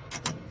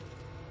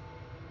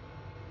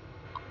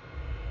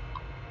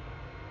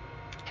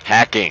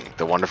 Hacking!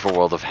 The wonderful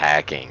world of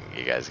hacking.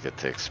 You guys get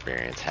to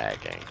experience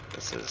hacking.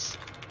 This is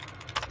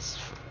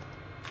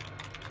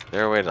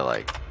there a way to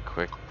like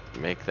quick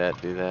make that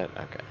do that?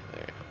 Okay,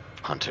 there you go.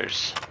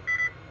 Hunters.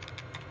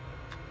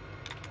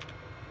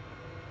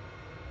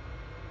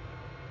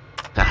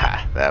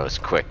 Haha, that was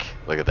quick.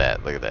 Look at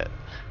that, look at that.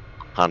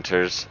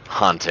 Hunters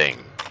hunting.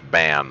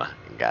 Bam.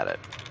 Got it.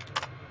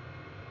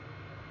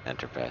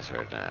 Enter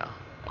password now.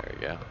 There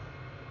we go.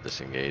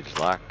 Disengage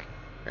lock.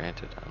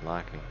 Granted.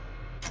 Unlocking.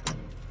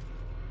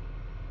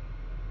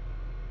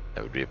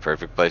 That would be a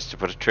perfect place to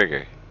put a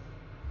trigger.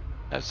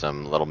 Have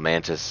some little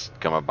mantis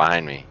come up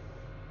behind me.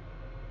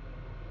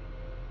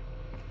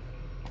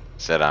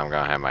 Said I'm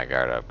gonna have my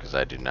guard up because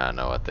I do not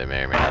know what they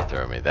may or may not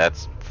throw at me.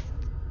 That's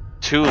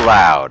too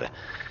loud.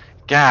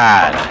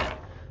 God.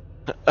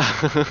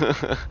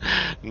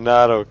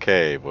 Not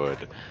okay,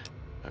 bud.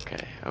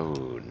 Okay.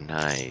 Oh,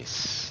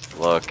 nice.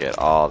 Look at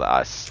all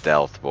the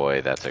stealth,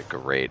 boy. That's a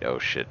great oh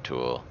shit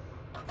tool.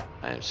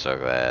 I am so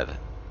glad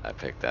I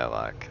picked that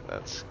lock.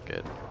 That's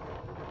good.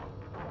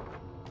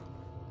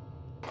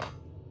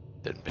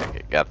 Didn't pick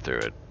it. Got through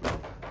it.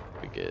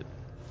 We good.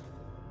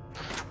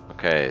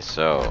 Okay,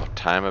 so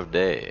time of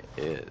day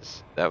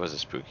is. That was a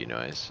spooky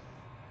noise.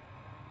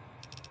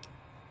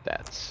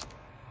 That's.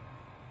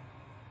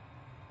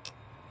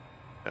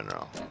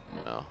 General.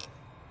 No.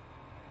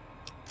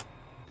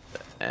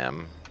 The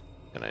M.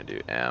 Can I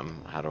do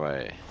M? How do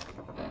I...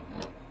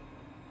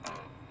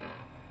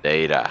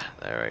 Data.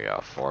 There we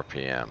go. 4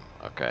 p.m.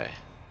 Okay.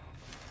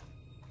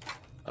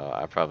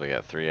 I probably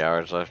got 3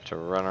 hours left to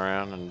run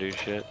around and do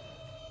shit.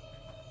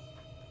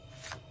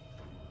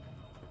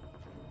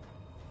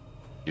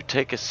 You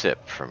take a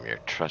sip from your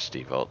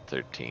trusty Vault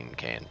 13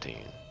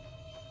 canteen.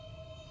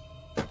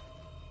 Oh,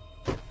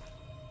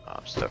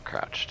 I'm still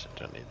crouched.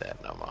 Don't need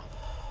that no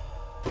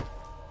more.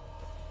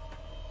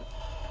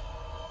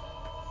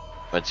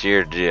 What's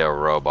your deal,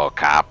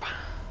 RoboCop?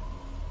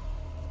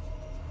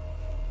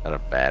 Got a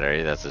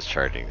battery? That's his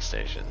charging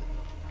station.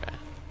 Okay.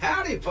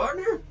 Howdy,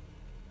 partner.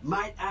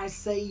 Might I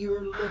say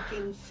you're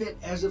looking fit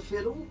as a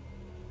fiddle?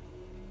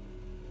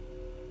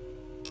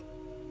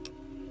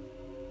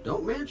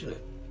 Don't mention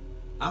it.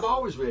 I'm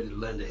always ready to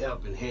lend a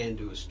helping hand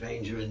to a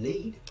stranger in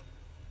need.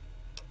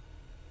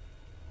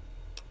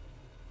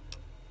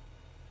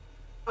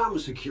 I'm a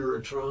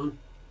Securitron.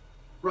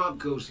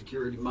 Robco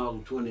Security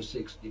Model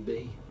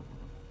 2060B.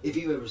 If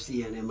you ever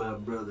see any of my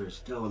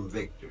brothers, tell them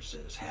Victor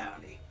says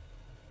howdy.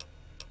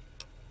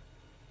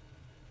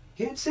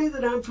 Can't say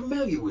that I'm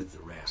familiar with the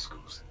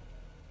rascals.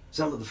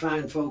 Some of the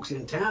fine folks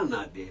in town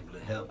might be able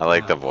to help. I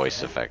like the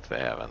voice effect they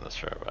have on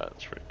this robot.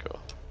 It's pretty cool.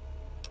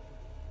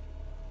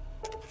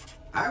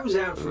 I was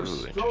out for a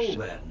stroll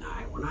that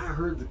night when I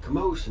heard the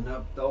commotion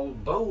up the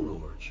old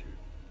bone orchard.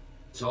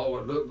 Saw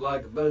what looked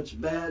like a bunch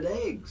of bad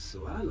eggs,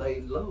 so I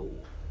laid low.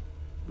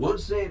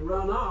 Once they'd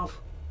run off,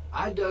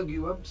 I dug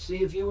you up to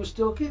see if you were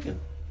still kicking.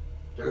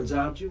 Turns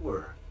out you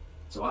were,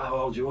 so I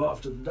hauled you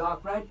off to the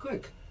dock right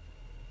quick.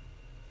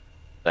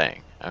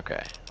 Dang.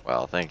 Okay.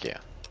 Well, thank you.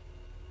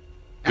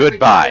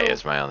 Goodbye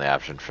is my only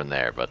option from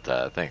there, but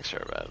thanks,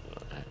 robot.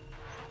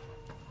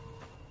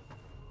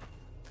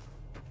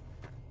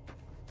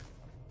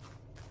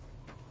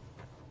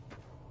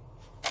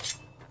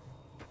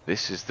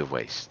 This is the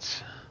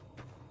wastes,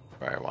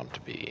 where I want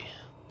to be.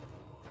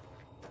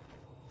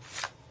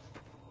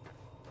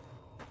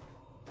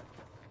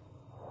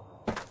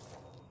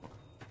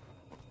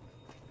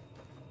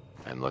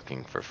 I'm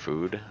looking for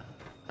food,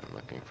 I'm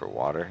looking for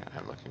water,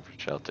 I'm looking for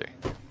shelter.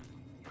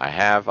 I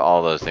have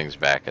all those things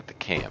back at the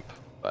camp,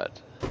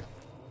 but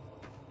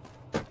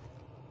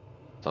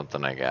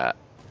something I got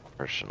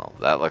personal.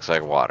 That looks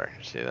like water.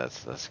 See,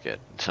 that's good.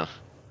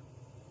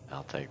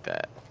 I'll take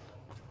that.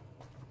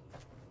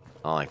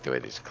 I don't like the way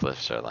these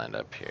cliffs are lined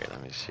up here.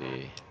 Let me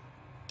see.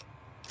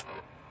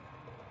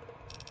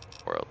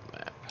 World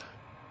map.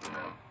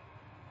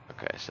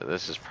 Okay, so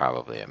this is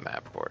probably a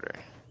map border.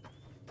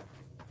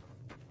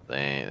 They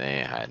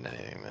ain't hiding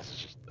anything. This is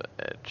just the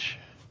edge.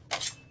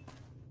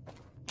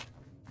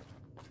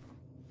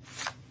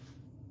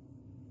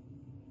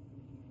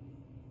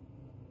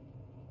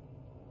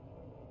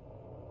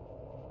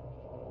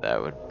 That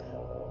would...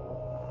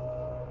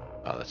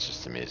 Oh, that's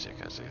just the music.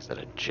 I was like, is that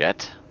a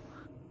jet?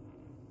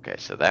 Okay,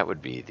 so that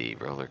would be the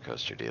roller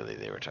coaster dealie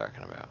they were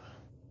talking about.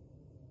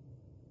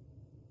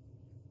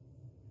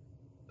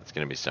 That's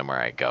gonna be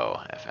somewhere I go,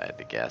 if I had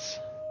to guess.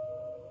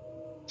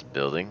 It's a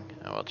building.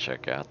 I will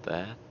check out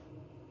that.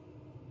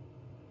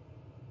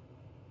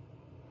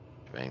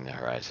 Surveying the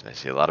horizon. I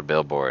see a lot of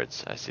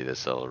billboards. I see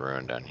this little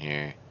ruin down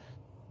here.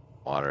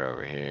 Water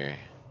over here.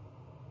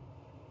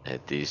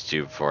 Hit these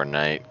two before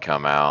night.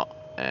 Come out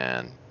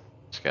and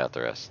scout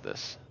the rest of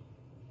this.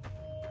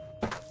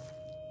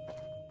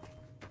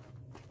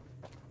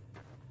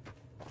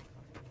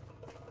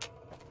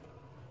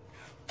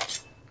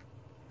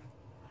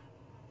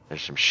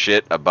 There's some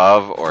shit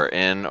above or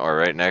in or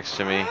right next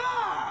to me.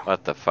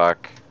 What the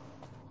fuck?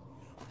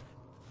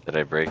 Did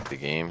I break the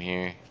game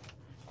here?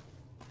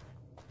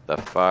 The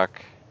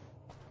fuck?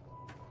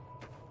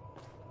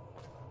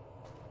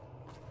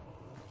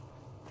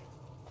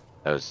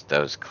 That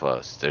was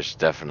close. There's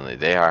definitely,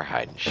 they are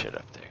hiding shit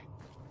up there.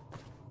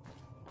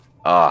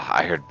 Oh,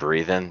 I heard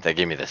breathing. That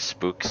gave me the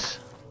spooks.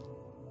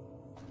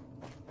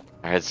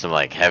 I heard some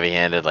like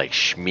heavy-handed like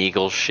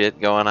Schmeagol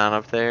shit going on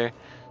up there.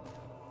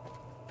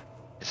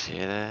 You see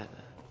that?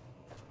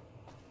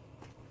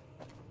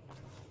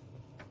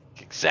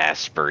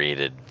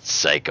 Exasperated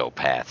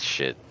psychopath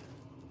shit.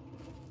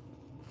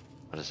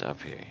 What is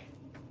up here?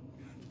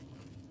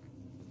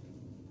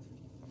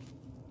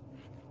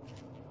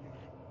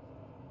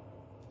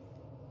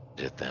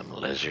 Is it them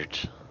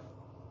lizards?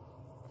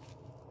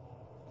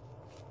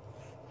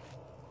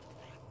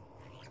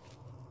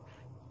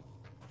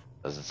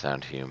 Doesn't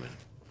sound human.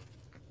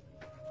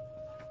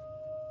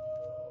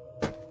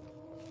 Don't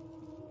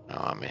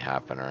want me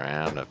hopping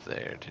around up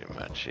there too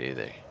much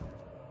either.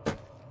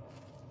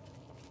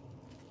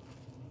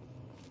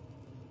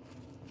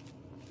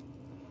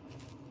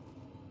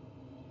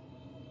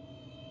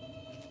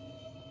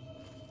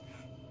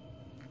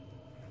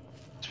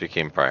 This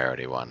became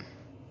priority 1.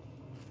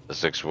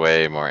 This looks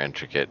way more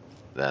intricate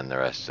than the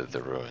rest of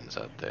the ruins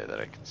out there that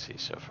I can see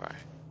so far.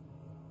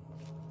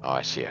 Oh,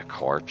 I see a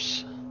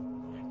corpse.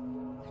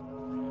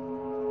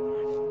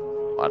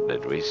 What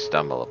did we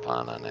stumble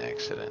upon on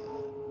accident?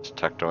 It's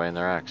tucked away in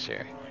the rocks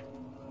here.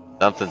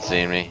 Something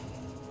seen me.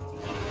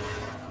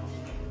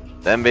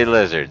 Them be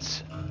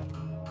lizards.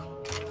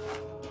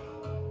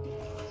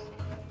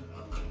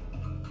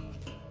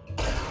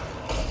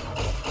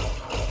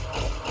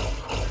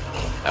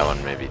 That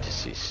one may be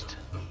deceased.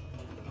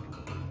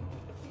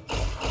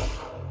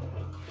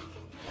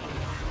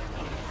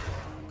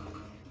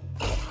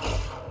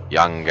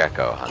 Young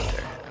gecko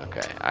hunter.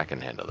 Okay, I can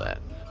handle that.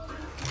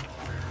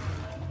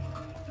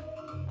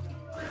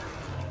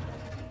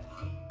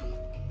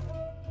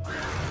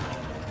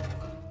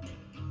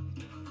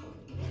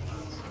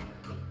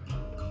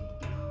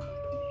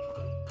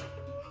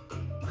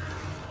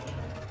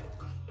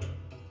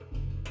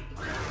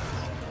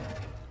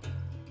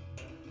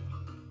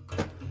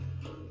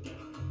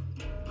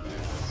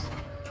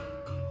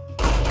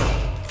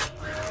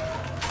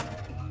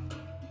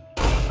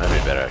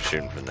 Maybe better off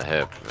shooting from the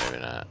hip,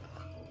 maybe not.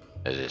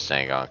 Is just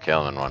ain't gonna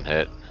kill him in one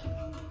hit.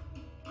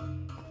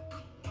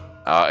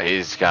 Oh,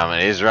 he's coming.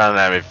 He's running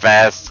at me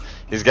fast.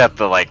 He's got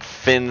the like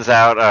fins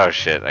out. Oh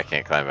shit, I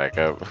can't climb back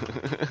up.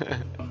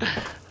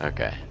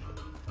 Okay.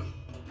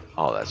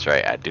 Oh, that's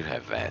right. I do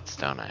have VATS,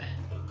 don't I?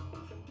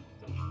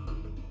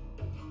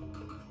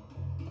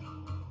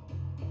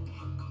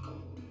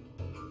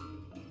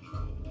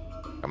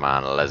 Come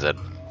on, lizard.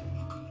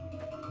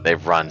 They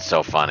run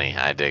so funny.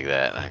 I dig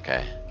that.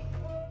 Okay.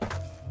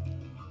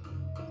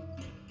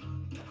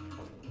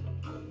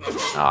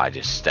 Oh, I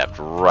just stepped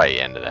right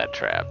into that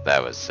trap.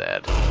 That was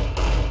sad.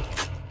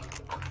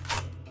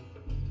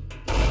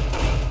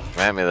 Come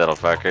at me, little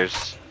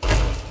fuckers.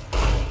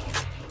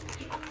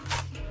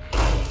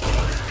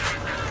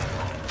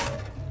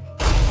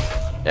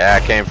 Yeah,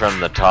 I came from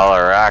the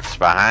taller rocks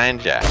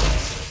behind ya.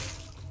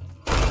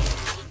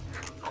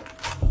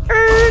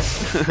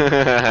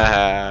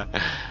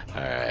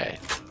 Alright.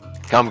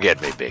 Come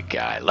get me, big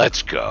guy.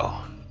 Let's go.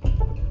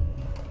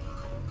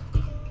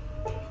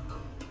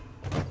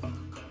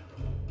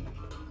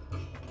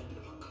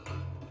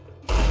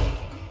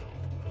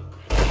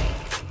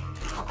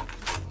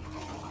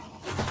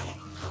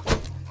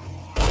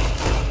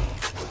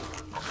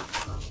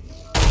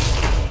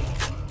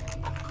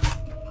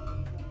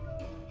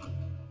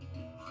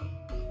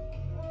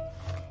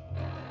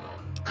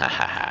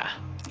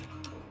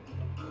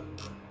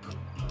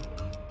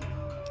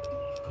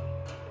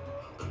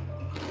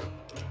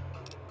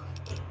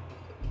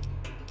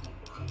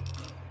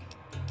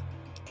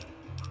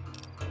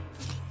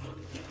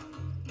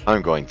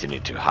 I'm going to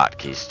need to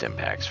hotkey stim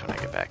packs when I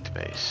get back to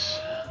base.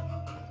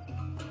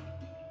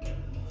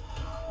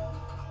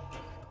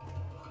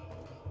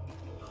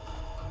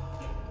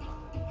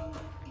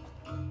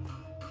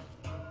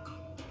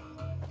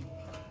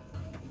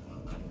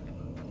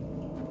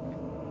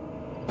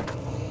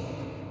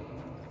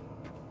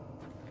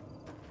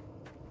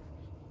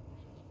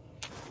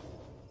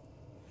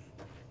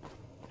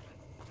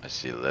 I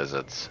see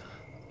lizards.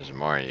 There's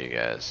more of you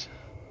guys.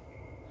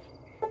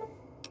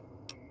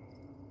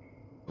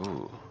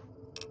 Ooh.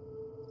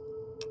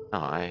 No,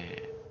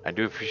 I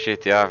do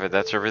appreciate the offer.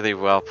 That's a really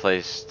well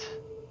placed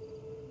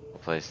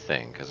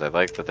thing, because I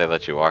like that they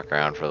let you walk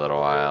around for a little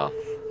while.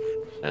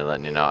 They're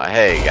letting you know,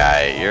 hey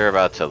guy, you're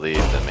about to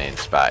leave the main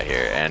spot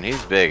here, and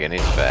he's big and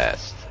he's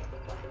fast.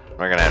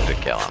 We're gonna have to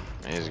kill him.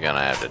 He's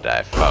gonna have to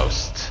die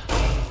first.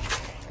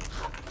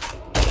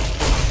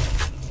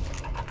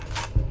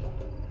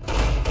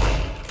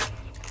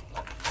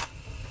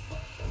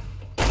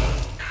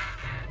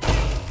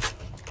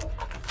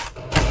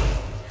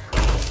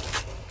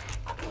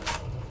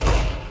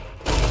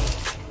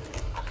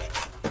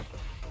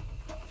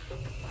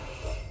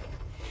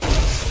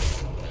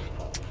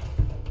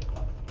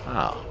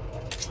 Oh.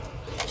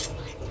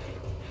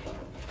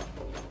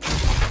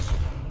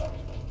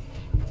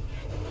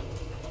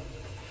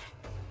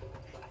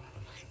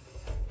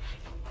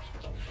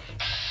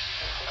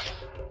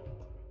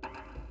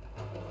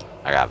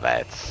 I got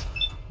VATS.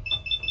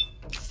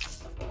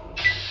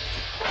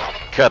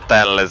 Cut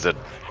that lizard.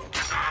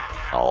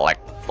 I like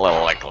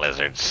little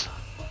lizards.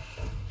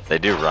 They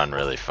do run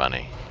really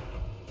funny.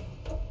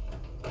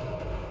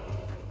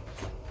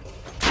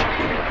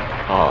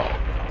 Oh.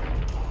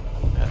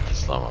 I have to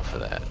slow mo for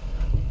that.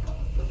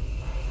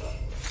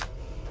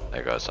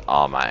 There goes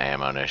all my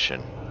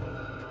ammunition.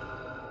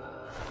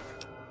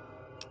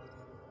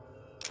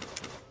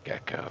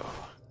 Gecko.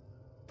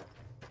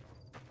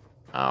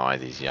 I don't know why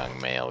these young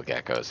male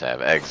geckos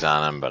have eggs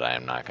on them, but I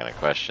am not going to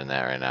question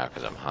that right now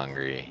because I'm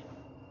hungry.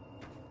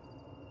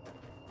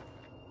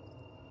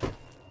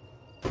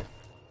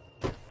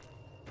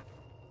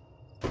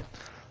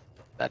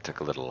 That took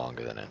a little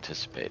longer than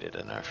anticipated,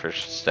 and our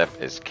first step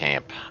is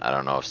camp. I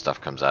don't know if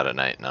stuff comes out at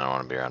night, and I don't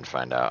want to be around to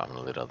find out. I'm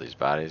going to loot all these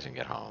bodies and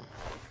get home.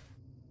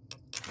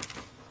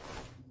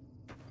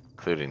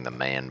 Including the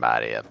man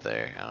body up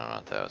there. I don't know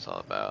what that was all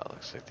about.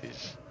 Looks like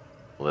these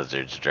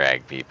lizards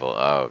drag people.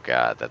 Oh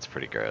god, that's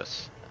pretty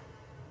gross.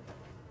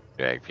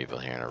 Drag people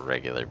here on a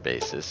regular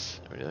basis.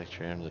 Would you like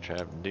to ram the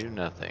trap? Do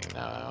nothing. No,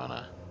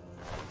 I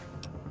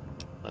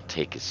wanna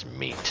take his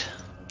meat.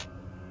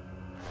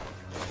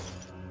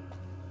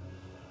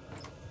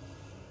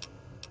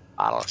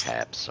 Bottle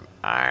caps, some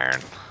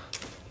iron.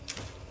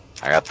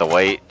 I got the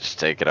weight, just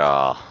take it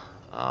all.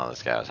 Oh,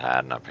 this guy was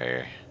hiding up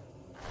here.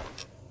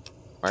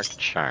 Marked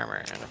Charmer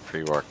and a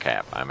pre-war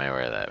cap. I may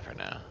wear that for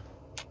now.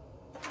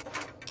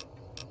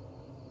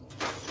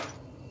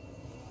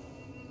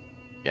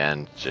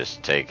 Again,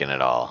 just taking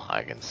it all.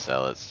 I can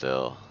sell it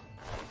still.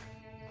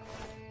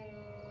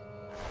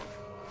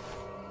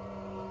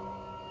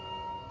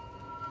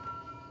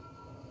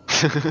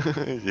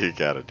 You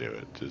gotta do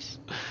it. Just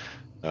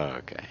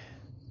okay.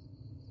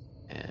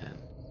 And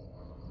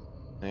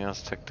anything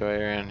else tucked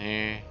away around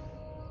here?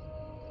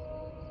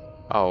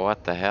 Oh,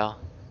 what the hell?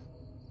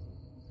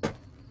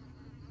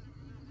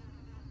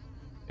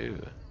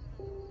 Ooh.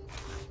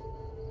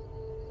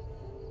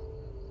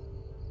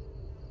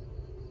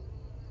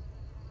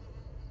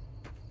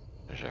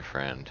 There's our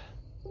friend.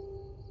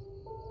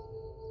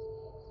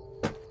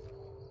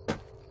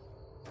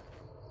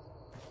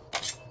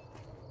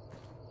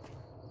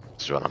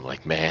 This is when I'm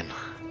like, man,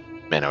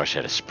 I wish I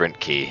had a sprint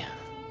key.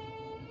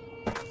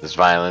 This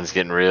violin's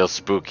getting real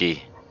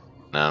spooky.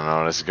 I don't know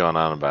what this is going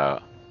on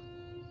about.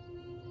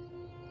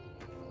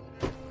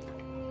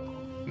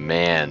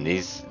 Man,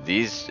 these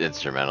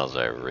instrumentals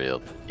are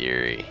real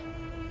eerie.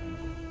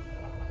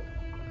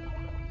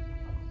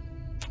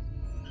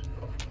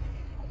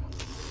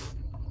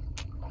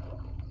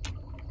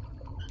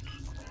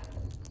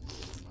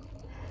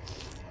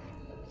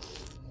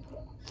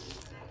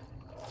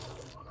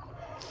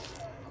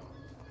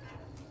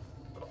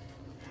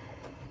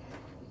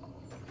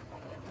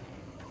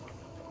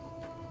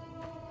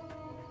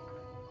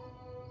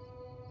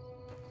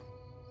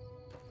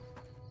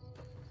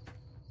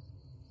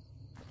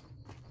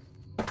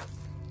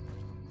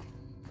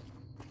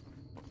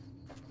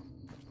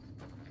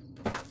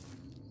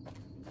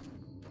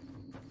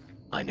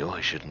 I knew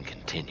I shouldn't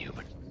continue,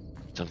 but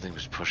something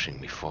was pushing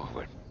me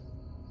forward.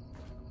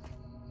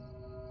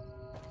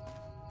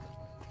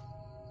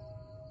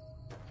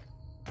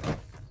 I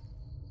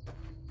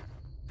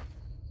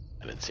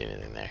didn't see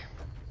anything there.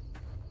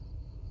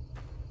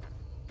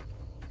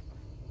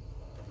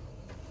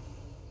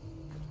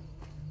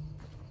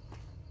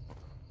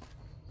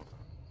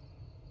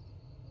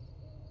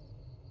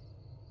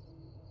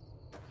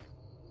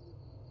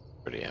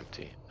 Pretty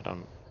empty.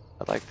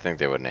 I'd like to think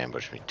they wouldn't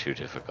ambush me too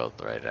difficult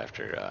right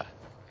after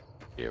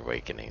the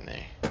awakening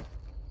there.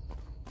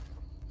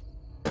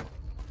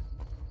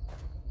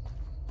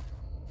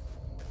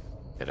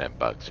 Could have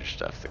bugs or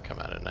stuff that come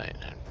out at night.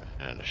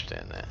 I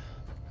understand that.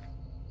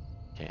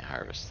 Can't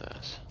harvest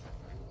those.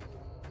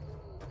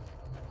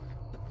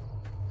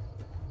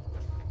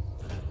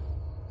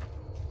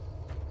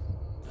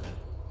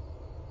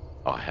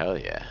 Oh hell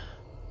yeah.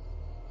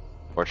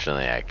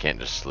 Fortunately I can't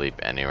just sleep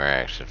anywhere,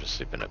 I actually have to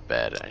sleep in a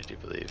bed, I do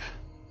believe.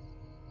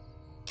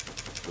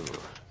 Ooh.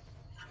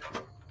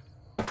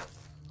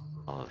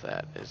 All of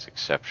that is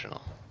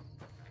exceptional.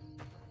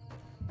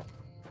 The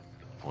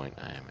point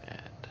I am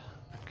at.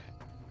 Okay.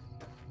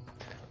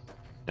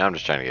 Now I'm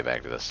just trying to get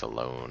back to this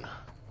alone.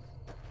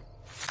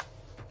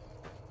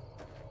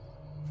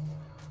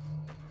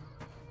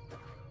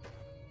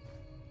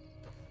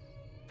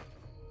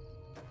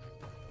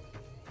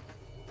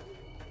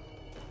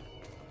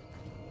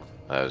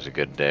 That was a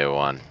good day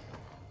one.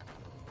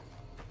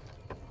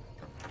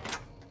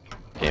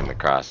 Came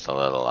across a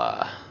little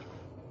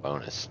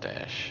bonus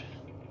stash.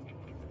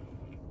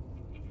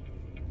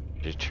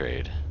 Did you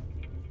trade?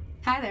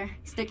 Hi there.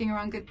 Sticking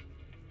around good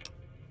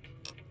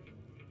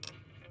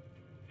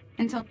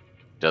until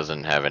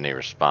Doesn't have any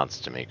response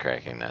to me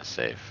cracking that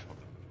safe.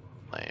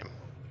 Lame.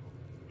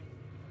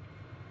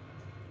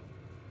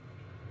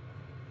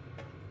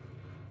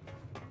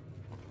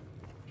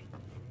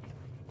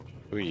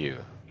 Who are you?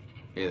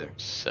 Hey there.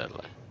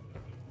 Settler.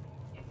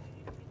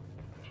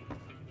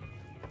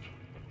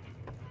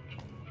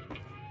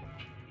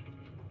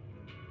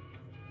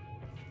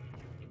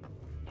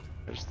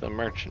 There's the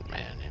merchant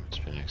man. He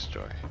must be next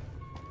door.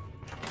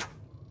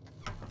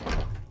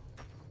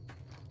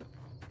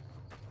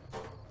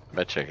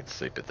 Bet you I could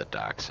sleep at the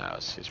doc's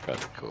house. He's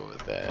probably cool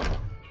with that.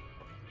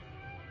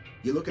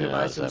 You looking to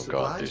buy As some I'm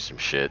going through supplies? some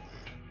shit.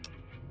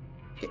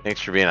 Thanks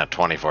for being a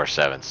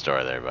 24/7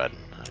 store there, bud.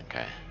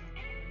 Okay.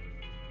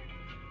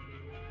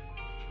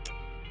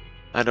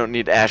 I don't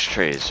need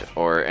ashtrays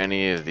or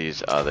any of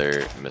these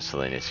other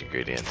miscellaneous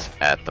ingredients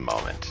at the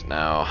moment.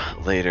 Now,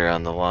 later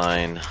on the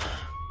line,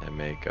 I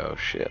may go,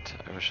 shit,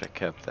 I wish I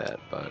kept that,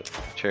 but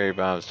cherry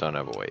bombs don't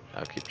have a weight.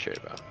 I'll keep cherry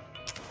bomb.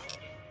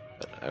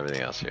 But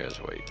everything else here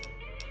has weight.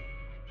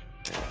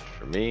 And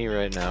for me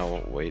right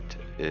now, weight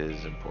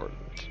is important.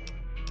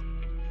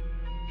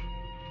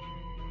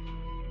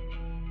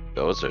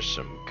 Those are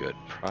some good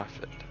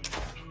profit.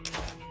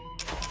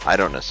 I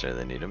don't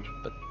necessarily need them,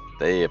 but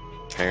they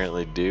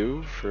apparently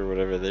do for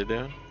whatever they're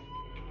doing.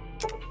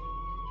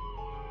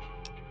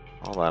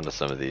 Hold on to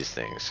some of these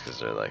things because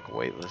they're like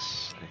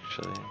weightless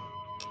actually.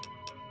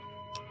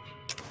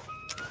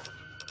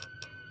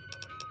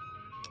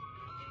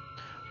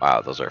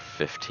 Wow, those are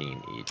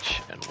 15 each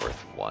and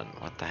worth 1.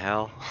 What the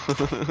hell?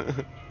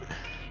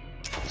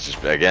 It's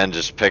just again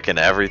just picking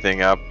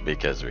everything up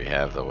because we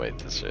have the weight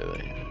this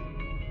early.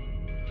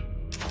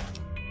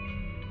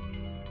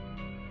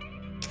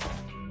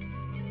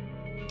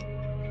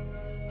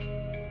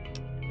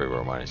 Free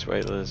war money's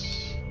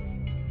weightless.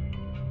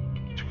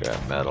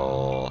 Scrap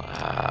metal.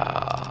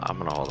 I'm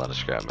gonna hold on to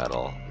scrap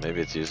metal. Maybe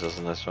it's useless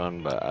in this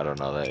one, but I don't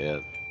know that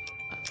yet.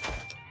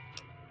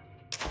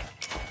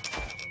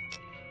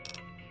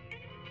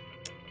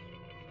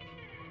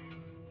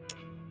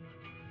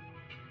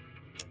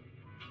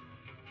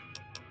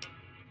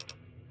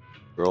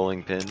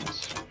 Rolling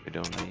pins, we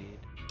don't need.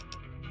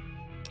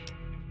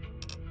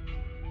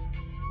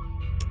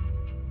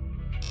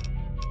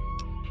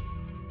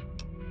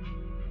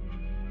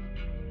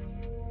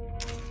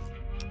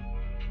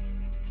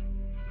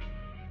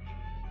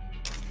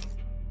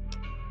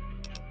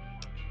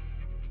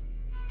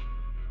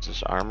 Is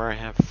this armor I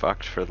have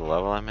fucked for the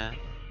level I'm at?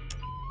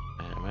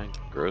 Am I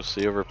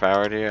grossly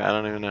overpowered here? I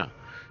don't even know.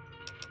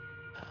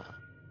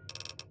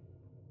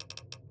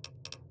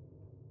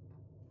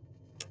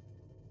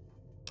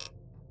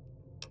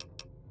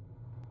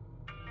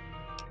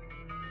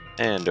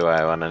 And do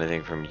I want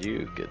anything from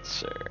you, good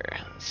sir?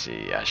 Let's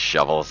see,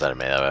 shovel, is that a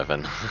melee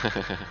weapon?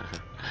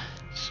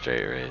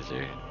 Straight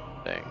razor.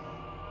 Dang.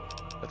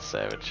 That's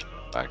savage.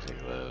 Boxing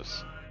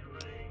gloves.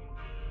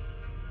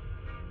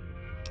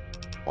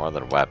 More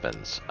than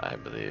weapons, I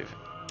believe.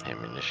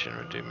 Ammunition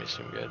would do me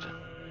some good.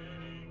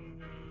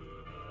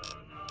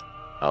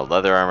 Oh,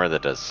 leather armor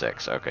that does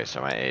 6. Okay,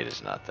 so my 8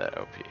 is not that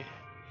OP.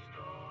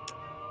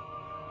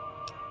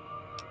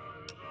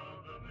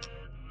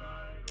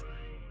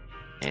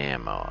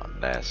 Ammo,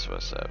 that's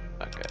what's up.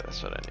 Okay,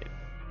 that's what I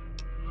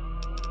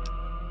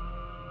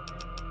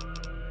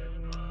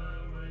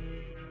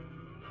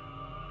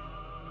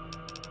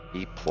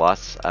need. E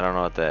plus? I don't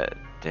know what that.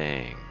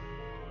 Dang.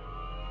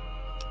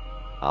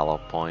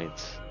 Hollow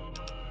points.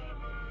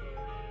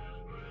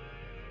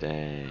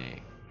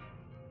 Dang.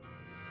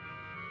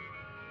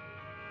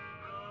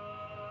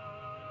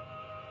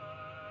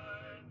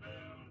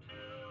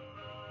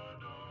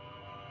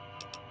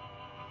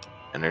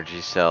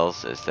 Energy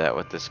cells, is that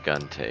what this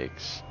gun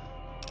takes?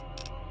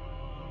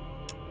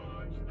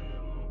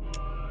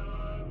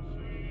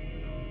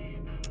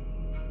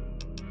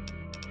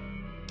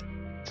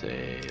 It's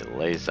a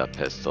laser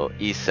pistol.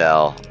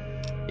 E-cell.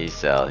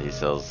 E-cell, he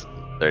sells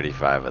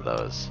 35 of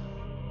those.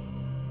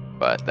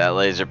 But that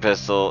laser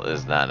pistol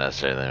is not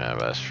necessarily my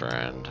best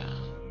friend.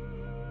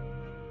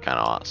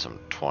 Kinda want some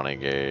 20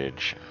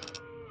 gauge.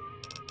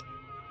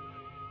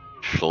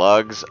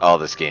 Slugs. Oh,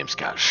 this game's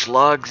got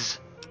slugs.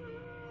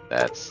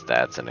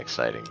 That's an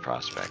exciting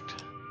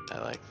prospect. I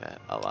like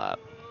that a lot.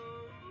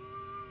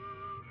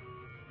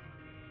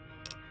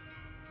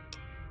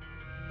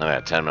 I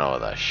got 10 mil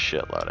with a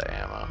shitload of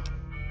ammo.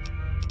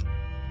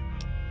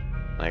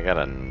 I got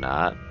a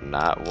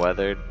not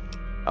weathered.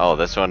 Oh,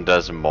 this one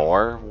does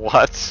more?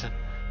 What?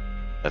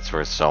 That's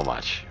worth so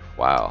much.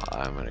 Wow,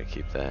 I'm gonna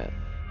keep that.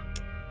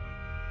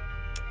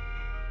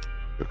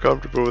 Feel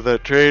comfortable with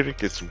that trade,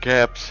 get some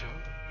caps.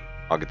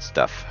 All good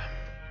stuff.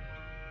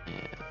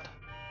 And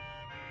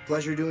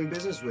Pleasure doing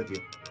business with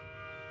you.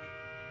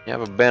 you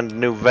ever been to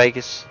New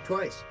Vegas?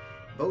 Twice.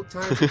 Both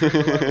times I took a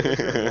lot of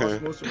liquor and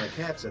lost most of my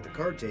caps at the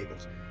card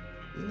tables.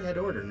 In that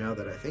order, now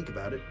that I think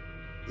about it.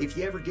 If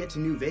you ever get to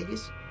New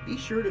Vegas, be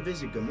sure to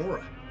visit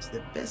Gomorrah. It's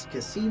the best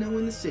casino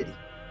in the city.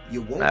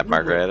 You won't Matt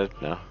Margaret?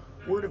 No.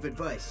 Word of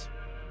advice.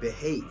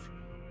 Behave.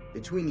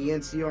 Between the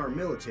NCR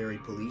military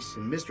police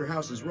and Mr.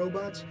 House's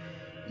robots,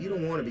 you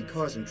don't want to be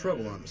causing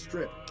trouble on the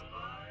strip.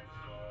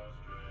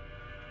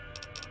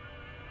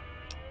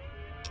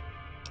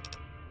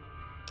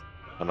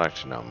 I'd like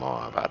to know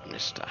more about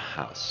Mr.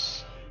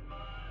 House.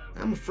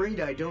 I'm afraid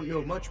I don't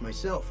know much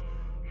myself.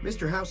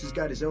 Mr. House has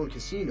got his own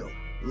casino,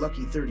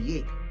 Lucky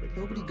 38, but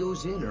nobody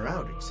goes in or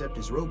out except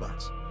his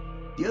robots.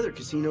 The other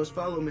casinos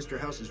follow Mr.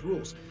 House's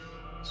rules,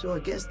 so I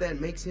guess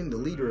that makes him the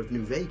leader of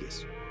New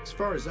Vegas. As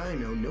far as I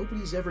know,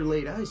 nobody's ever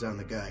laid eyes on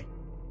the guy.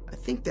 I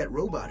think that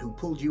robot who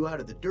pulled you out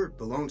of the dirt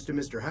belongs to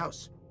Mr.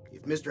 House.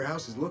 If Mr.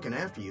 House is looking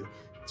after you,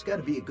 it's got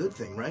to be a good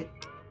thing, right?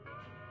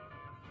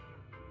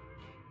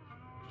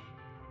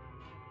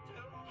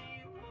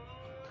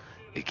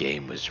 The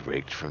game was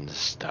rigged from the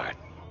start.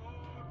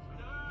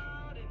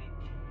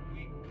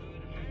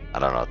 I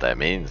don't know what that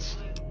means.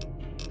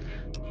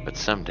 But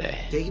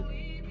someday. Take it.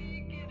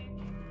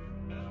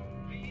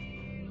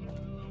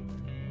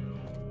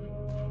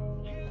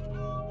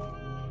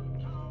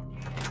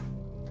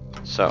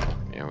 So,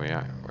 here we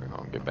are. We're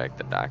gonna get back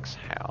to Doc's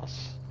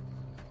house.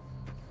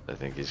 I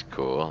think he's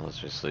cool. Let's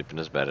just sleep in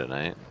his bed at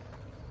night.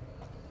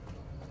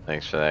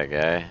 Thanks for that,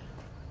 guy.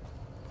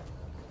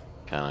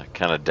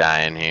 Kinda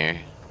dying here.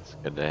 It's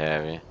good to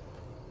have you.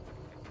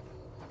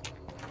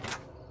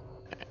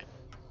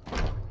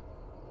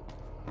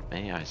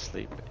 May I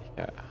sleep?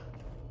 Yeah.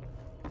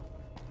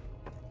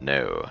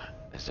 No.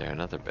 Is there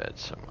another bed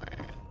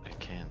somewhere? I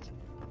can't.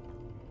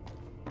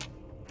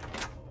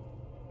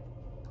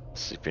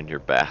 Sleep in your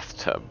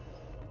bathtub.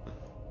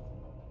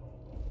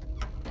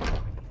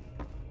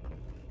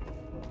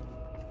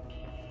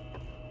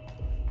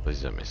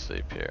 Please let me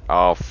sleep here.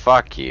 Oh,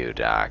 fuck you,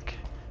 Doc.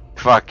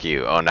 Fuck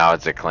you. Oh, now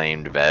it's a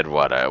claimed bed.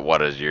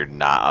 What is your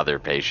not other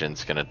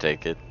patients gonna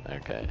take it?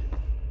 Okay.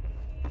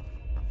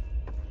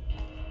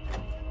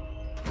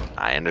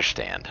 I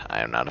understand.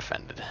 I am not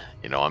offended.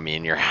 You know, I'm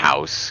in your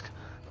house,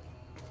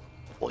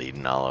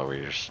 bleeding all over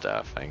your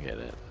stuff. I get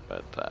it.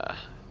 But,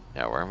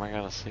 yeah, where am I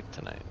gonna sleep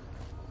tonight?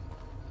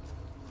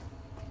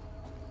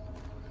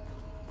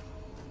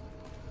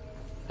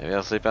 Maybe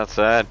I'll sleep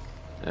outside.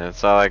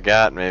 That's all I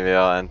got. Maybe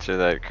I'll enter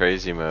that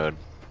crazy mode.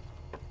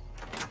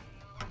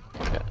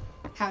 Yeah.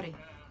 Howdy.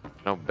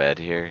 No bed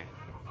here.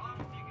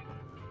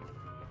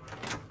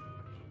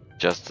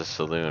 Just a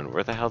saloon.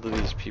 Where the hell do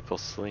these people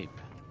sleep?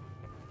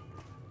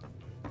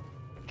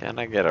 Can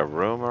I get a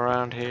room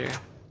around here?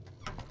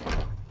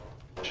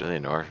 It's really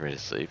nowhere for me to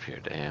sleep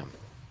here, damn.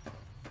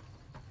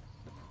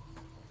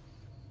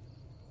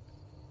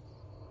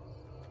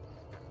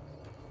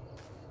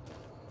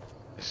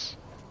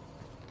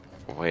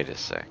 Wait a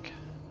sec.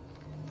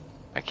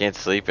 I can't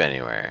sleep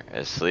anywhere.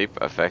 Is sleep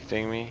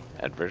affecting me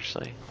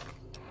adversely?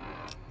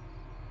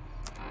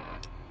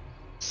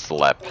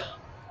 Slept.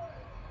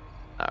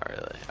 Not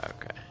really,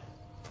 okay.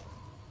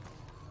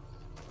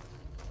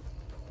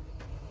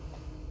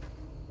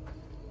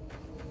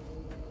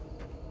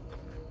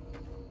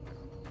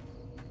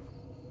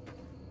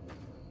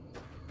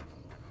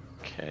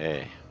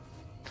 Okay.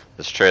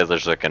 This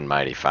trailer's looking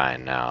mighty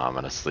fine now. I'm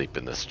gonna sleep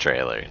in this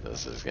trailer.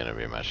 This is gonna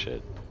be my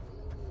shit.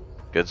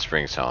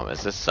 Goodsprings home.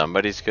 Is this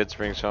somebody's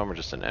Goodsprings home or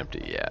just an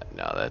empty? Yeah,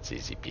 no, that's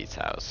Easy Pete's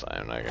house.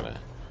 I'm not gonna.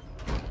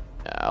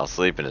 Yeah, I'll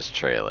sleep in his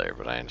trailer,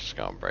 but I ain't just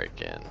gonna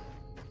break in.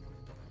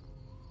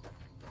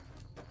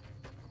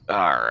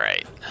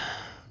 Alright.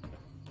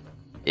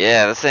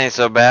 Yeah, this ain't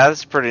so bad.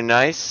 It's pretty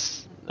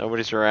nice.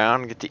 Nobody's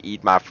around. Get to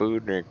eat my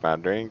food, drink my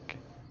drink,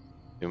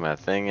 do my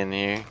thing in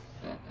here.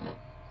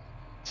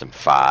 Some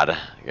FOD.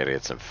 Gotta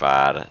get some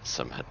FOD,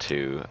 some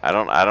Hatu. I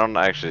don't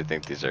actually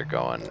think these are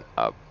going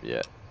up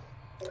yet.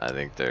 I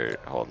think they're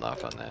holding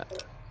off on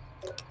that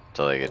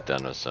until they get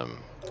done with some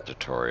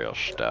tutorial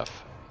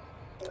stuff,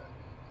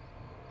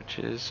 which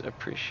is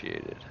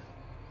appreciated.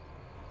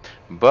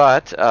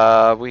 But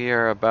we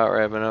are about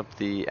wrapping up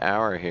the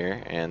hour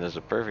here, and there's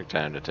a perfect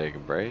time to take a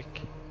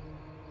break.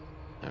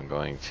 I'm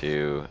going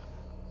to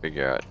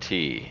figure out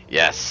tea.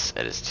 Yes,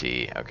 it is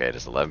tea. Okay, it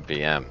is 11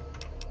 p.m.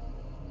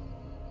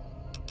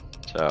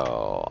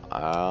 So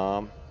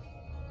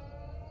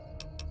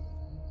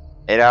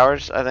 8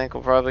 hours, I think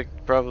we'll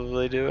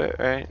probably do it,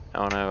 right? I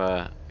want to have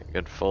a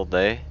good full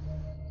day.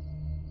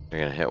 We're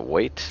gonna hit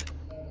wait.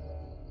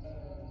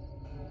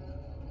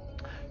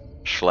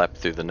 Schlep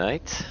through the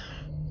night.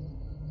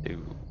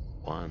 2,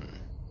 1.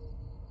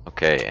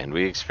 Okay, and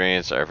we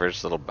experienced our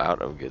first little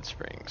bout of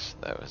Goodsprings.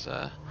 That was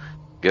a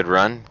good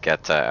run.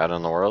 Got out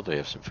in the world. We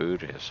have some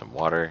food. We have some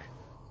water.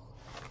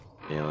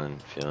 Feeling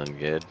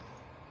good.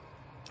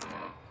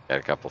 Got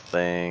a couple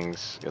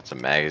things. Got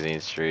some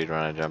magazines to read when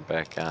I jump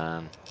back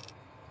on.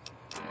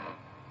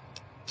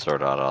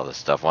 Sort out all this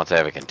stuff once I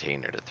have a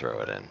container to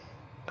throw it in.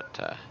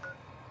 But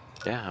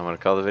yeah, I'm gonna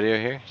call the video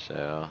here.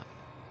 So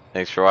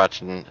thanks for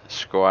watching,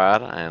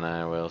 squad, and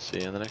I will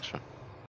see you in the next one.